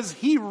because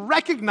he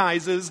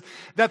recognizes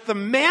that the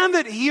man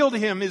that healed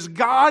him is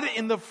God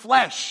in the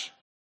flesh.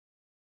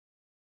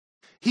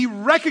 He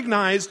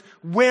recognized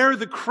where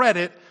the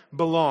credit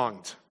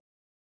belonged.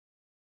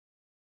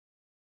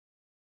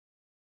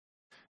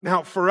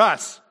 Now, for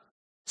us,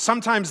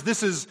 sometimes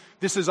this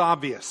is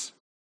obvious.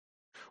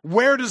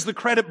 Where does the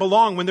credit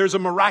belong when there's a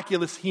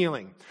miraculous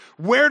healing?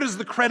 Where does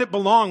the credit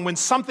belong when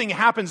something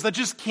happens that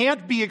just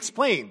can't be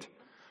explained?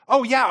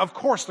 Oh yeah, of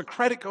course, the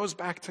credit goes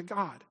back to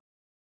God.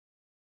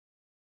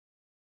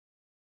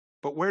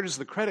 But where does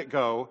the credit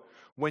go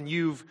when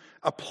you've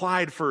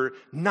applied for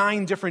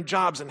 9 different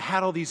jobs and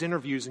had all these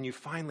interviews and you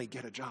finally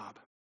get a job?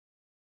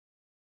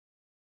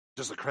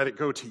 Does the credit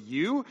go to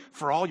you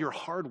for all your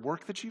hard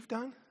work that you've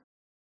done?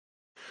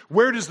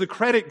 Where does the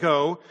credit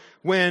go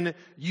when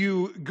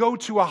you go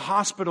to a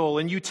hospital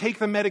and you take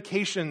the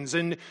medications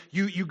and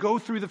you go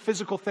through the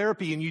physical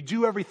therapy and you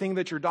do everything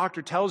that your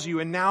doctor tells you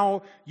and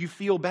now you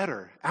feel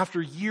better after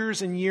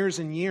years and years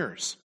and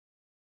years?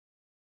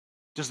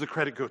 Does the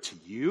credit go to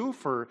you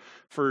for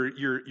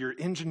your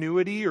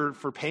ingenuity or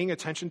for paying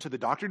attention to the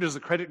doctor? Does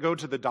the credit go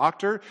to the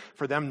doctor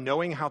for them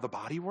knowing how the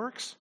body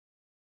works?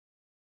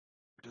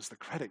 Or does the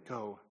credit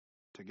go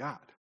to God?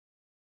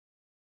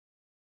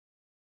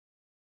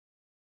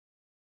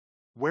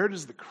 Where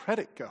does the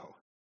credit go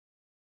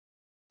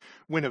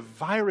when a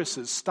virus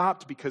is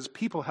stopped because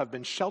people have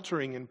been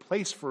sheltering in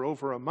place for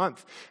over a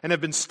month and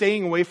have been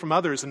staying away from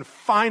others, and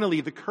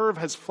finally the curve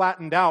has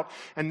flattened out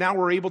and now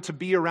we're able to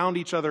be around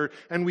each other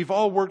and we've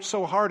all worked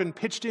so hard and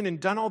pitched in and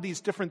done all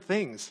these different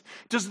things?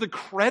 Does the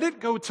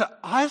credit go to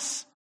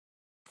us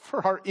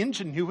for our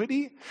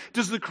ingenuity?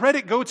 Does the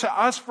credit go to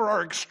us for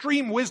our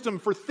extreme wisdom,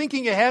 for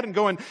thinking ahead and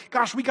going,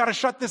 gosh, we got to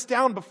shut this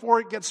down before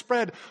it gets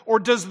spread? Or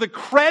does the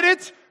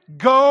credit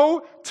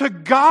go to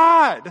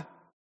God?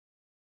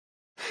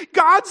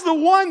 God's the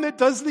one that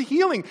does the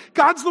healing.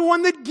 God's the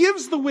one that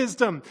gives the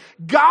wisdom.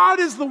 God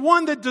is the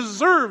one that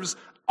deserves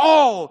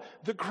all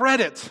the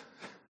credit.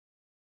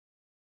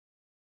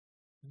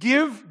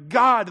 Give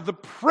God the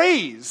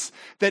praise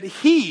that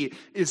He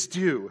is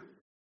due.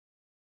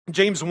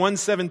 James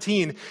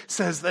 1:17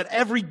 says that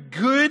every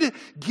good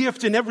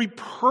gift and every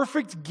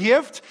perfect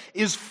gift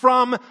is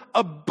from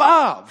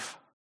above,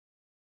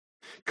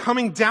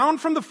 coming down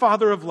from the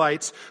Father of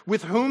lights,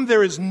 with whom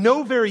there is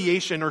no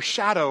variation or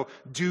shadow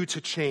due to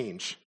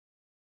change.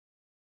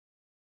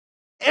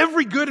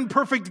 Every good and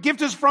perfect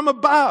gift is from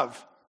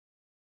above.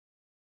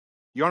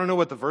 You want to know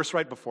what the verse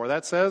right before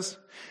that says?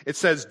 It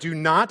says, "Do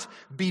not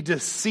be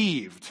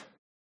deceived,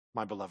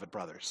 my beloved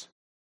brothers."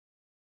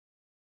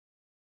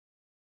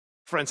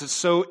 Friends, it's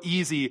so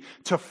easy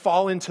to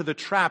fall into the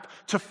trap,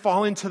 to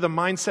fall into the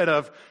mindset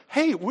of,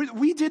 hey,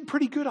 we did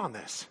pretty good on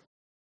this.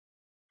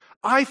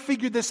 I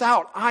figured this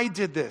out. I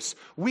did this.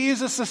 We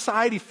as a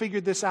society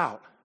figured this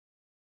out.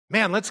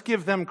 Man, let's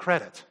give them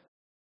credit.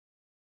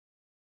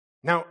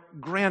 Now,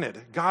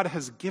 granted, God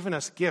has given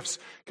us gifts.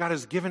 God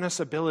has given us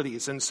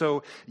abilities. And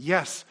so,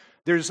 yes,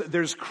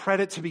 there's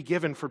credit to be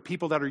given for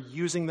people that are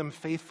using them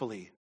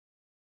faithfully.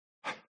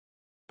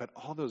 But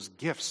all those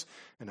gifts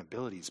and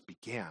abilities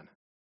began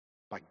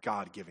by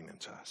God giving them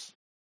to us.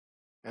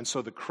 And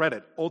so the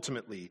credit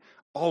ultimately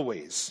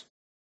always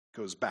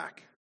goes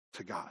back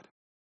to God.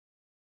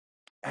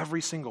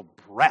 Every single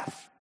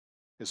breath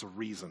is a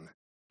reason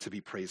to be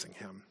praising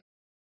Him.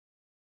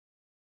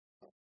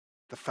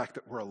 The fact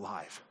that we're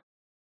alive,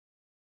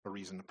 a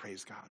reason to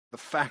praise God. The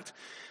fact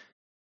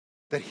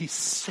that He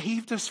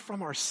saved us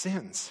from our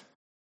sins,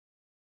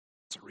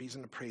 It's a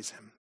reason to praise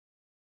him.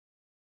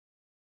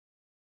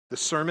 The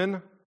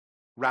sermon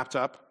wrapped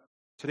up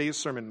today's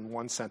sermon in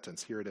one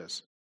sentence. Here it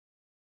is.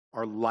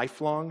 Our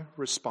lifelong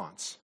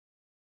response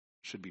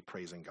should be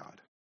praising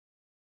God.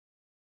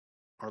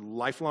 Our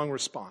lifelong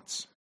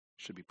response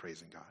should be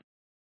praising God.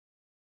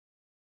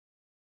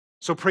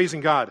 So praising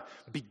God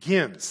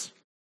begins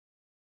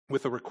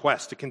with a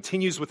request. It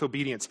continues with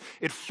obedience.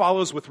 It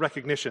follows with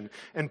recognition.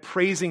 And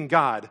praising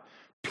God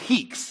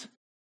peaks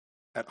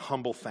at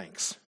humble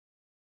thanks.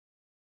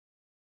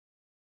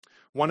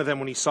 One of them,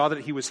 when he saw that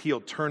he was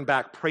healed, turned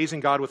back, praising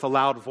God with a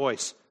loud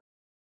voice.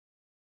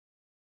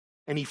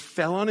 And he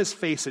fell on his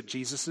face at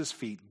Jesus'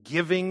 feet,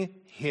 giving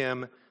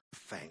him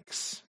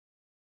thanks.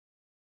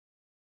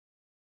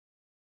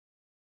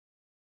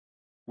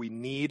 We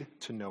need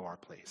to know our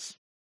place.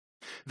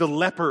 The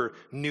leper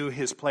knew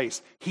his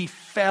place. He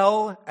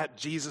fell at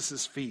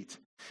Jesus' feet.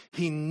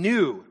 He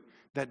knew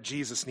that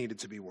Jesus needed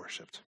to be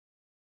worshiped.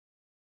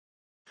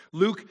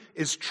 Luke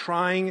is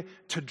trying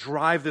to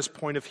drive this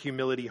point of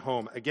humility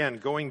home. Again,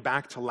 going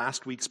back to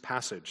last week's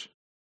passage.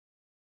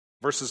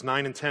 Verses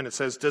 9 and 10, it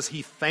says, "Does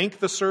he thank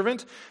the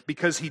servant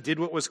because he did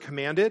what was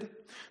commanded?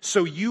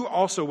 So you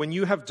also, when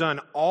you have done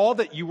all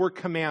that you were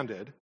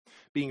commanded,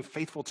 being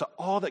faithful to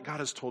all that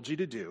God has told you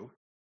to do,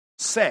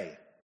 say,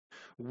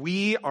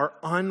 we are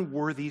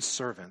unworthy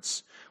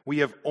servants. We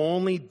have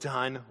only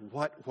done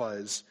what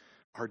was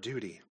our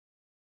duty."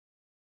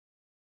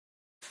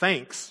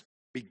 Thanks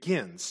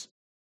begins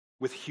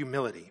with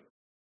humility,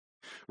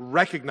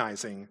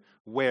 recognizing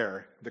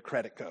where the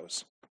credit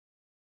goes.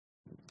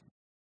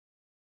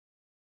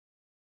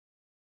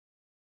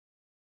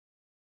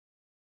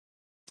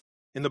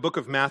 In the book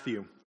of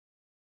Matthew,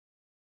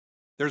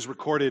 there's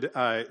recorded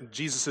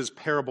Jesus'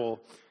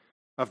 parable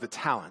of the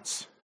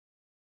talents,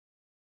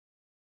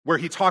 where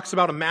he talks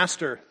about a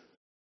master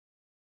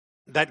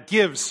that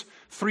gives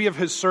 3 of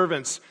his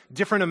servants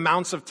different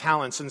amounts of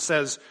talents and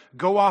says,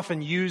 "Go off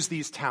and use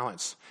these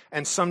talents,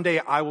 and someday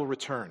I will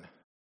return."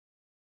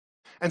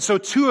 And so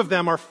 2 of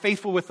them are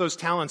faithful with those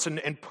talents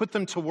and put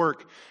them to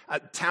work.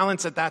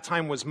 Talents at that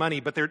time was money,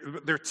 but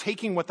they're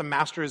taking what the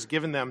master has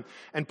given them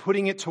and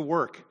putting it to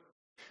work.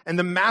 And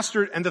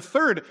the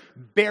third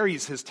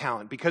buries his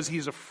talent because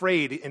he's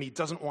afraid and he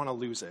doesn't want to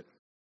lose it.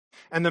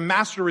 And the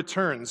master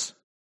returns,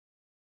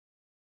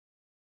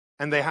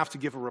 and they have to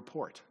give a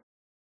report.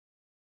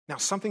 Now,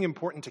 something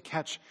important to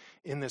catch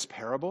in this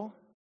parable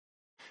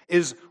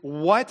is,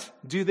 what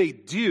do they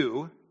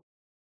do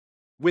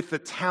with the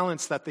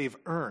talents that they've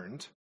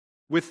earned,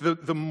 with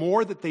the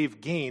more that they've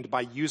gained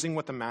by using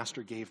what the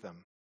master gave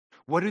them?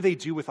 What do they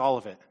do with all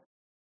of it?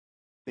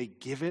 They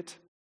give it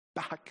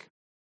back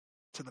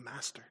to the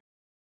master.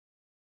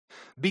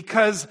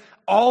 Because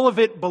all of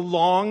it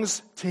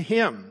belongs to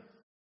him.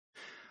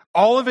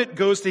 All of it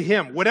goes to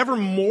him. Whatever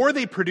more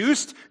they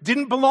produced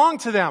didn't belong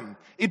to them.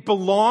 It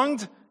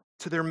belonged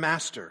to their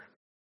master.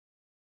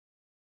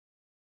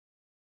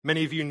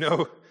 Many of you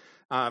know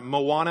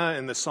Moana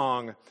and the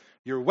song,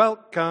 "You're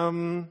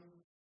Welcome."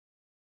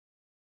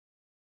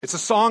 It's a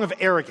song of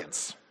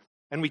arrogance.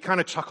 And we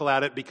kind of chuckle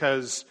at it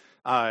because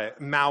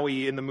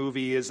Maui in the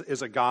movie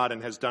is a god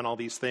and has done all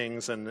these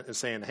things and is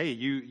saying, "Hey,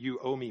 you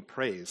owe me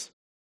praise."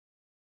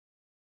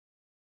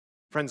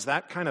 Friends,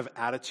 that kind of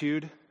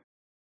attitude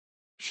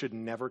should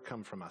never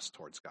come from us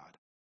towards God.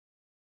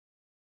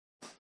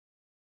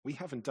 We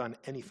haven't done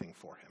anything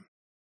for him.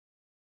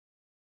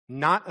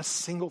 Not a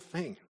single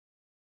thing.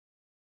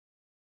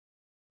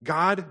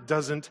 God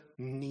doesn't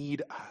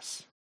need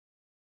us,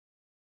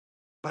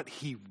 but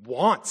he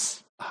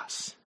wants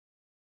us.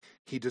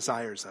 He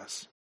desires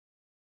us.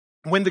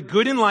 When the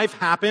good in life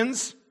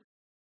happens,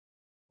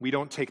 we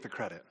don't take the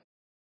credit.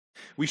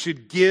 We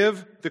should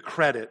give the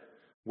credit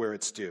where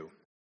it's due.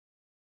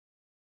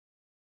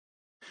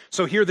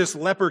 So here this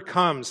leper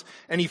comes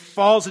and he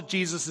falls at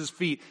Jesus'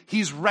 feet.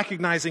 He's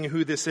recognizing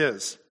who this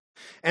is.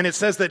 And it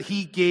says that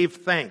he gave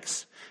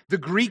thanks. The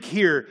Greek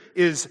here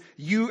is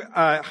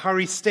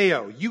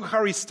eucharisteo,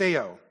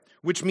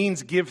 which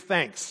means give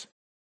thanks.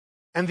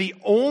 And the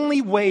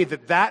only way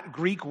that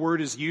Greek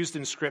word is used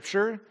in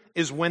Scripture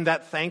is when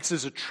that thanks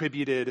is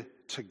attributed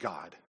to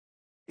God.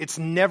 It's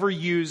never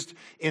used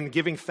in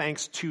giving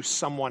thanks to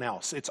someone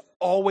else. It's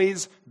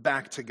always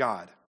back to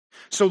God.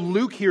 So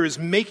Luke here is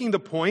making the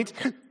point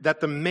that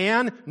the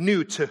man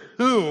knew to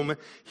whom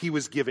he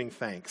was giving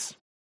thanks.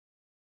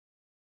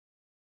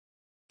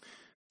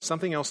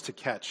 Something else to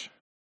catch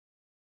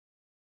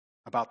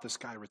about this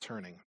guy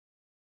returning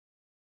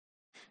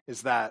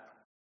is that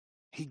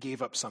he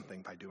gave up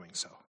something by doing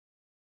so.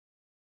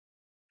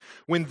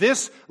 When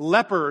this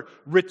leper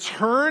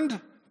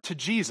returned to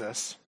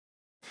Jesus,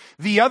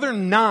 the other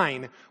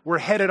 9 were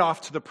headed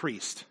off to the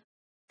priest.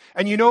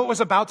 And you know what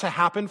was about to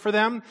happen for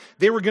them?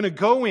 They were going to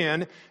go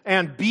in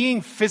and,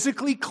 being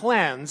physically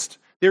cleansed,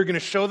 they were going to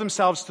show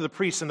themselves to the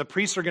priest. And the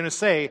priests are going to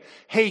say,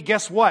 "Hey,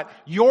 guess what?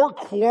 Your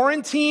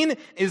quarantine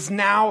is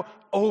now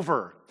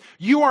over.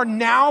 You are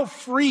now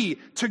free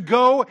to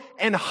go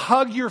and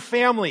hug your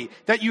family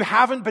that you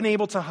haven't been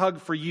able to hug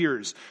for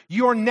years.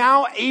 You are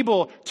now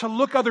able to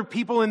look other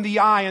people in the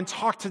eye and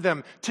talk to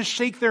them, to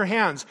shake their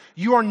hands.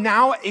 You are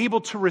now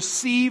able to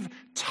receive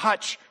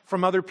touch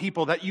from other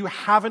people that you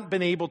haven't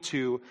been able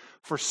to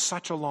for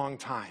such a long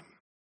time.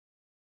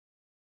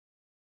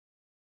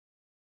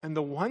 And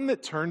the one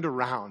that turned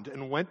around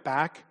and went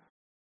back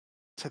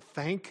to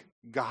thank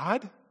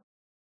God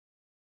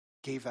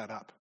gave that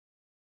up,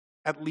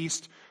 at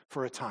least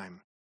for a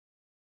time.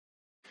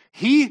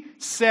 He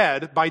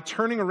said, by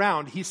turning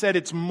around, he said,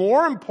 it's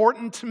more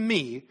important to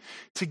me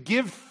to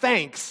give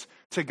thanks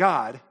to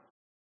God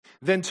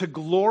than to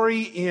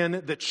glory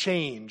in the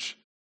change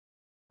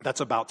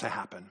that's about to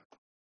happen.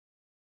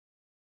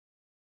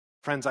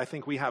 Friends, I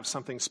think we have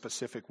something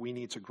specific we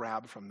need to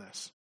grab from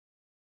this.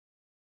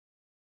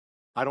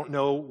 I don't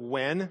know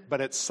when,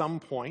 but at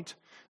some point,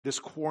 this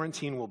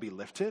quarantine will be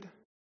lifted,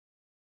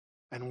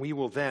 and we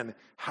will then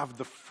have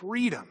the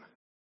freedom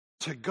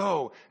to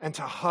go and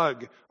to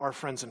hug our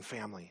friends and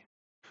family.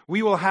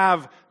 We will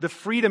have the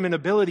freedom and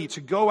ability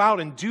to go out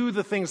and do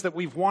the things that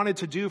we've wanted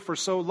to do for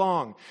so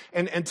long,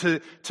 and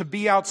to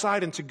be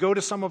outside and to go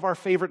to some of our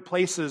favorite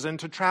places and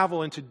to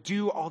travel and to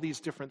do all these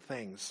different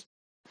things.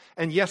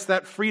 And yes,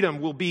 that freedom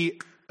will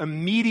be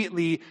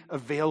immediately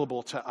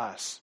available to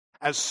us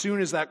as soon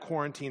as that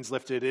quarantine's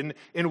lifted,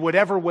 in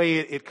whatever way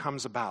it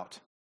comes about.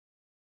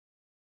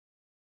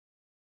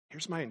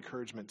 Here's my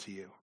encouragement to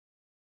you,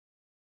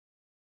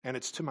 and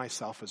it's to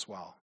myself as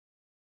well.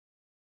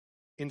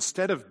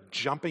 Instead of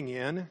jumping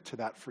in to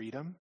that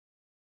freedom,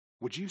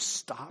 would you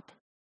stop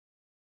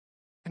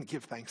and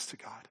give thanks to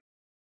God?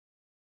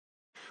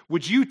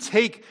 Would you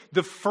take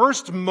the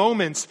first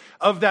moments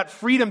of that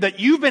freedom that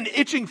you've been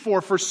itching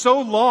for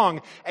so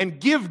long and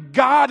give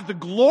God the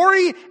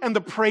glory and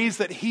the praise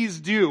that He's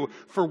due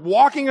for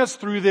walking us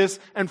through this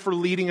and for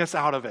leading us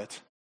out of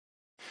it?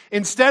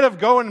 Instead of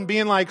going and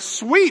being like,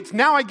 sweet,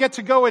 now I get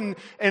to go and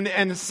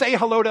say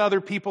hello to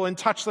other people and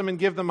touch them and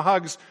give them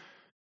hugs,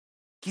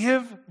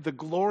 give the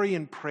glory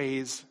and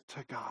praise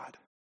to God.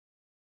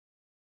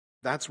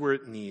 That's where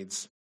it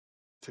needs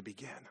to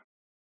begin,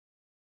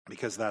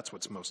 because that's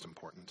what's most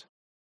important.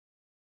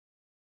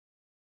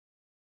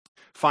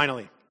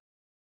 Finally,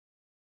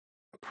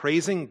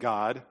 praising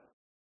God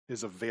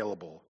is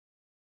available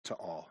to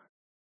all.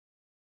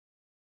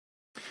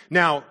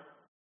 Now,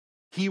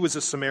 he was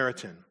a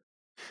Samaritan.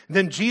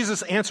 Then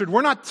Jesus answered,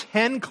 were not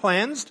 10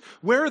 cleansed?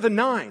 Where are the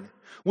 9?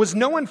 Was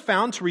no one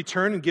found to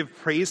return and give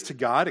praise to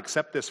God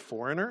except this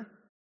foreigner?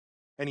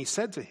 And he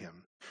said to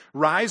him,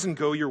 rise and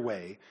go your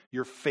way.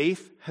 Your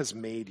faith has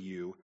made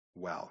you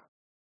well.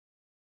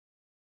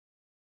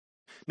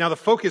 Now, the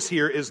focus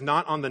here is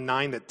not on the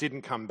 9 that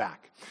didn't come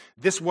back.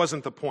 This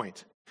wasn't the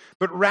point.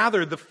 But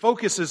rather, the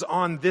focus is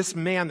on this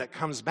man that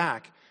comes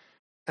back.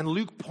 And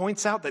Luke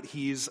points out that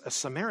he's a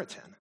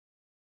Samaritan.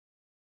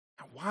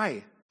 Now,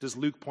 why does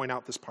Luke point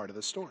out this part of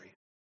the story?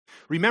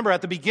 Remember,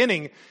 at the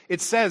beginning,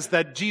 it says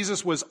that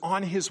Jesus was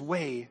on his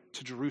way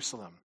to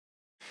Jerusalem.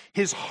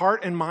 His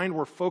heart and mind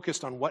were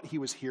focused on what he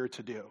was here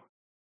to do.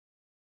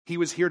 He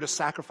was here to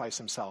sacrifice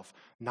himself,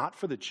 not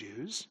for the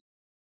Jews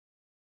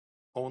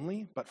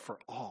only, but for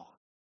all.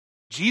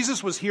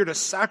 Jesus was here to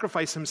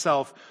sacrifice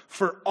himself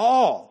for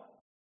all.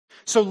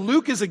 So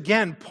Luke is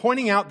again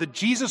pointing out that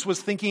Jesus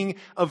was thinking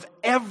of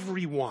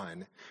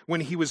everyone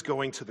when he was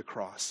going to the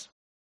cross.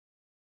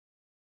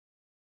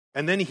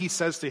 And then he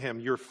says to him,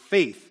 your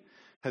faith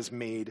has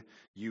made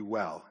you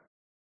well.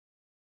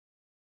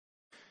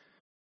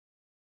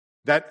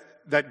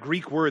 That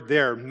Greek word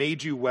there,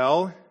 made you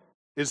well,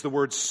 is the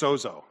word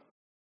sozo,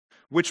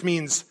 which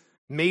means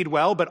made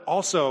well, but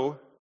also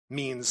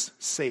means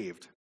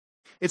saved.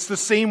 It's the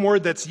same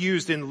word that's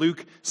used in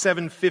Luke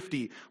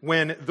 7:50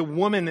 when the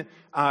woman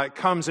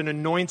comes and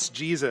anoints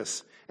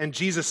Jesus, and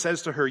Jesus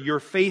says to her, your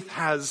faith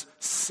has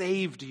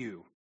saved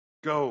you.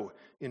 Go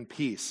in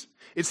peace.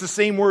 It's the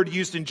same word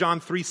used in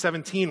John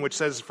 3:17, which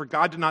says, for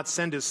God did not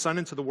send his Son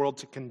into the world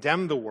to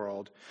condemn the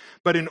world,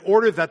 but in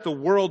order that the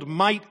world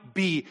might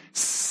be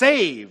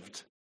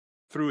saved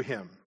through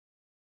him.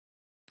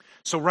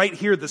 So right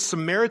here, the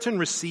Samaritan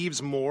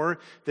receives more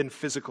than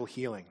physical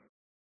healing.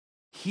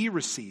 He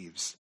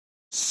receives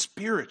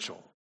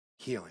spiritual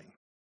healing.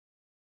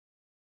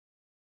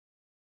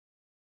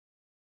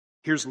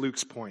 Here's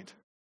Luke's point.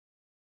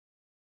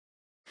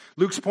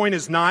 Luke's point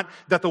is not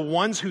that the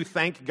ones who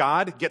thank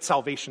God get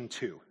salvation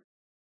too.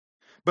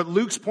 But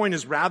Luke's point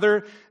is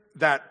rather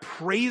that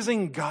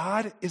praising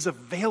God is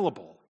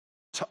available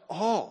to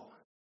all.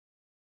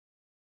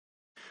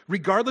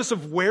 Regardless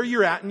of where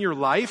you're at in your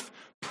life,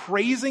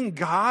 praising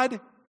God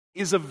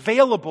is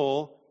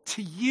available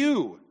to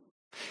you.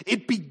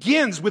 It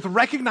begins with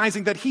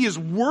recognizing that he is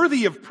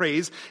worthy of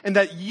praise and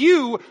that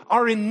you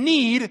are in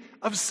need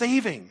of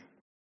saving.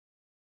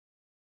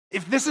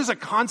 If this is a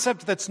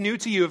concept that's new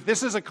to you, if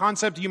this is a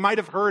concept you might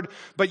have heard,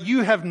 but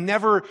you have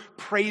never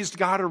praised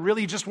God or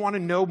really just want to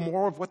know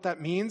more of what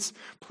that means,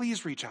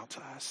 please reach out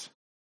to us.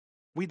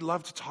 We'd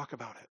love to talk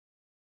about it.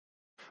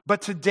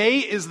 But today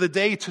is the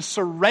day to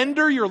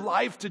surrender your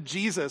life to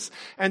Jesus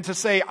and to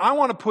say, I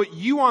want to put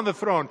you on the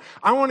throne.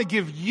 I want to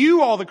give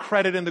you all the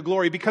credit and the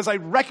glory because I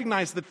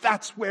recognize that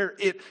that's where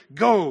it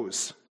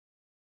goes.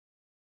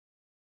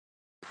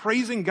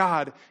 Praising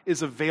God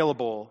is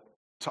available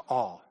to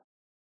all.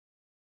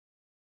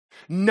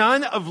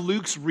 None of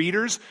Luke's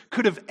readers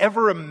could have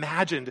ever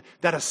imagined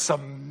that a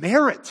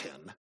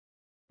Samaritan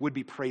would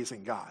be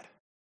praising God.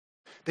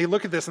 They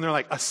look at this and they're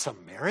like, a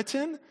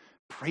Samaritan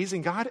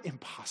praising God?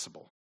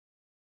 Impossible.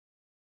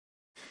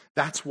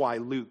 That's why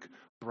Luke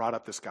brought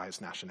up this guy's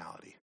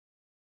nationality.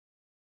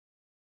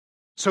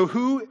 So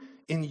who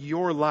in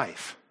your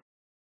life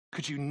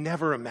could you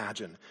never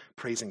imagine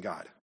praising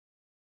God?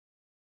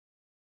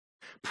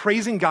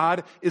 Praising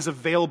God is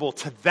available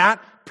to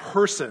that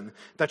person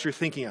that you're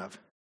thinking of.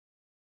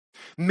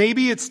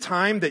 Maybe it's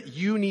time that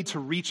you need to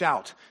reach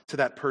out to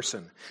that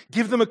person.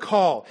 Give them a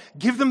call.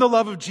 Give them the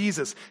love of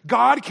Jesus.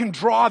 God can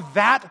draw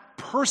that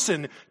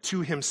person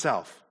to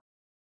himself.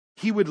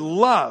 He would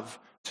love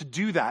to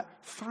do that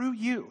through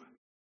you.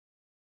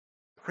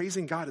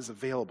 Praising God is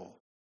available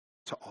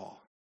to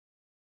all.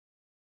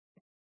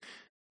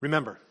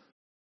 Remember,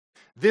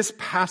 this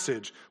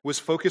passage was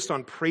focused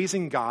on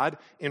praising God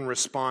in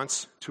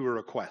response to a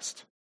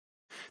request.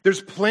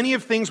 There's plenty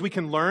of things we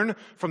can learn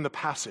from the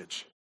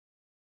passage.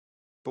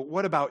 But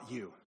what about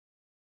you?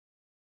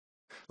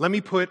 Let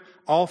me put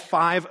all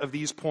 5 of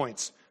these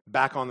points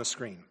back on the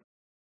screen.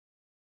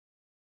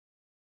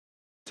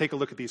 Take a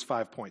look at these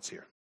 5 points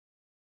here.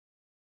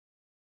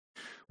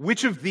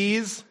 Which of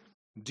these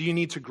do you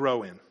need to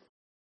grow in?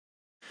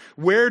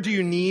 Where do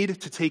you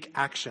need to take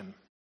action?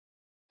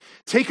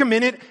 Take a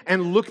minute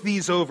and look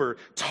these over,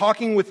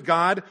 talking with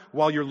God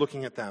while you're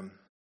looking at them.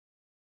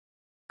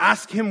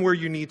 Ask him where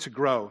you need to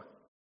grow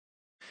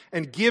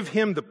and give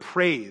him the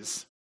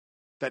praise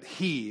that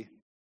he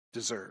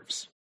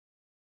deserves.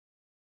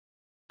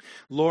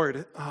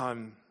 Lord,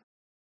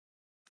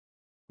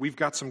 we've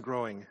got some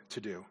growing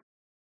to do.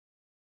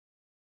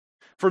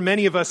 For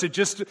many of us, it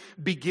just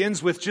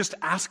begins with just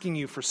asking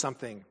you for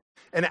something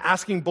and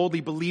asking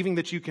boldly, believing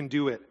that you can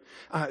do it.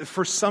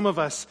 For some of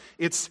us,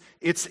 it's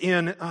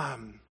in,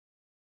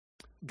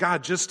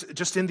 God,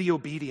 just in the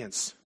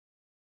obedience.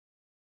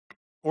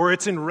 Or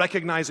it's in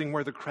recognizing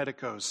where the credit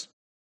goes.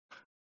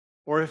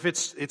 Or if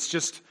it's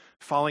just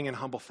falling in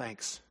humble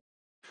thanks.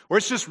 Or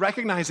it's just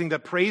recognizing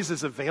that praise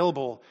is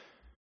available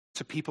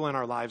to people in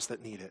our lives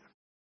that need it.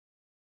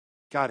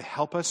 God,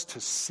 help us to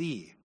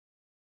see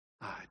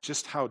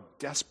just how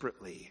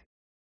desperately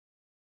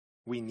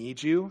we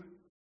need you,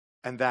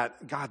 and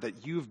that, God,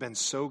 that you've been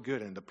so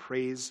good and the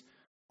praise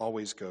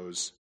always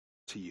goes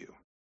to you.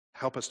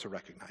 Help us to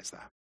recognize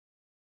that.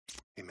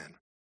 Amen.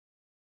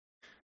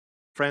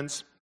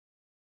 Friends,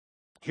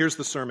 here's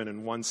the sermon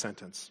in one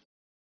sentence.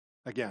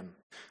 Again,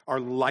 our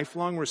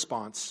lifelong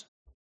response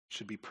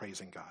should be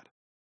praising God.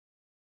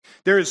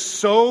 There is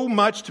so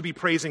much to be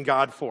praising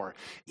God for,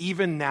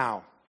 even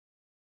now.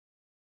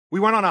 We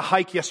went on a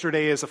hike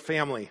yesterday as a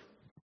family.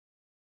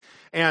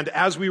 And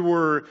as we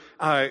were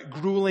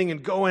grueling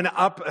and going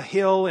up a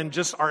hill and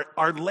just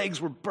our legs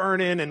were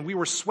burning and we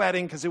were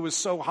sweating because it was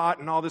so hot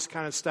and all this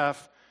kind of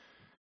stuff,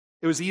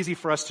 it was easy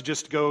for us to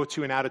just go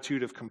to an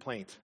attitude of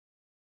complaint.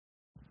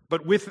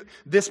 But with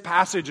this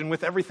passage and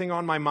with everything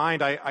on my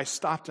mind, I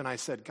stopped and I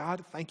said,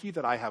 God, thank you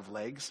that I have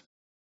legs.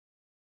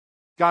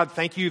 God,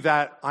 thank you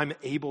that I'm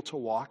able to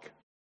walk.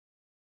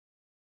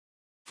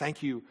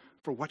 Thank you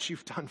for what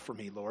you've done for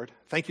me, Lord.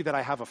 Thank you that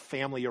I have a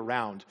family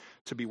around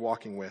to be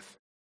walking with.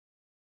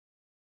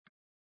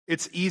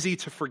 It's easy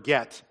to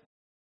forget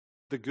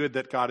the good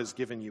that God has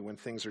given you when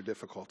things are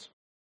difficult.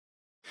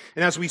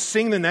 And as we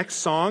sing the next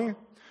song,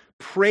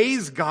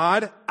 praise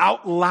God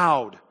out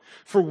loud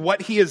for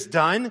what he has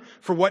done,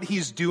 for what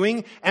he's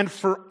doing, and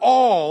for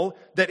all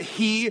that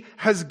he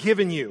has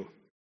given you.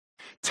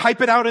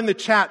 Type it out in the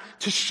chat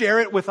to share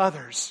it with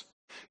others.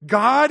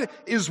 God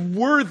is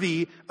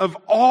worthy of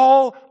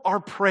all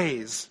our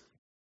praise.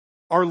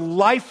 Our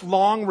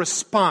lifelong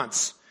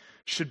response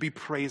should be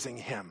praising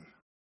him.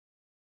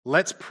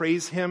 Let's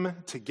praise him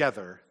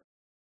together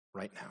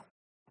right now.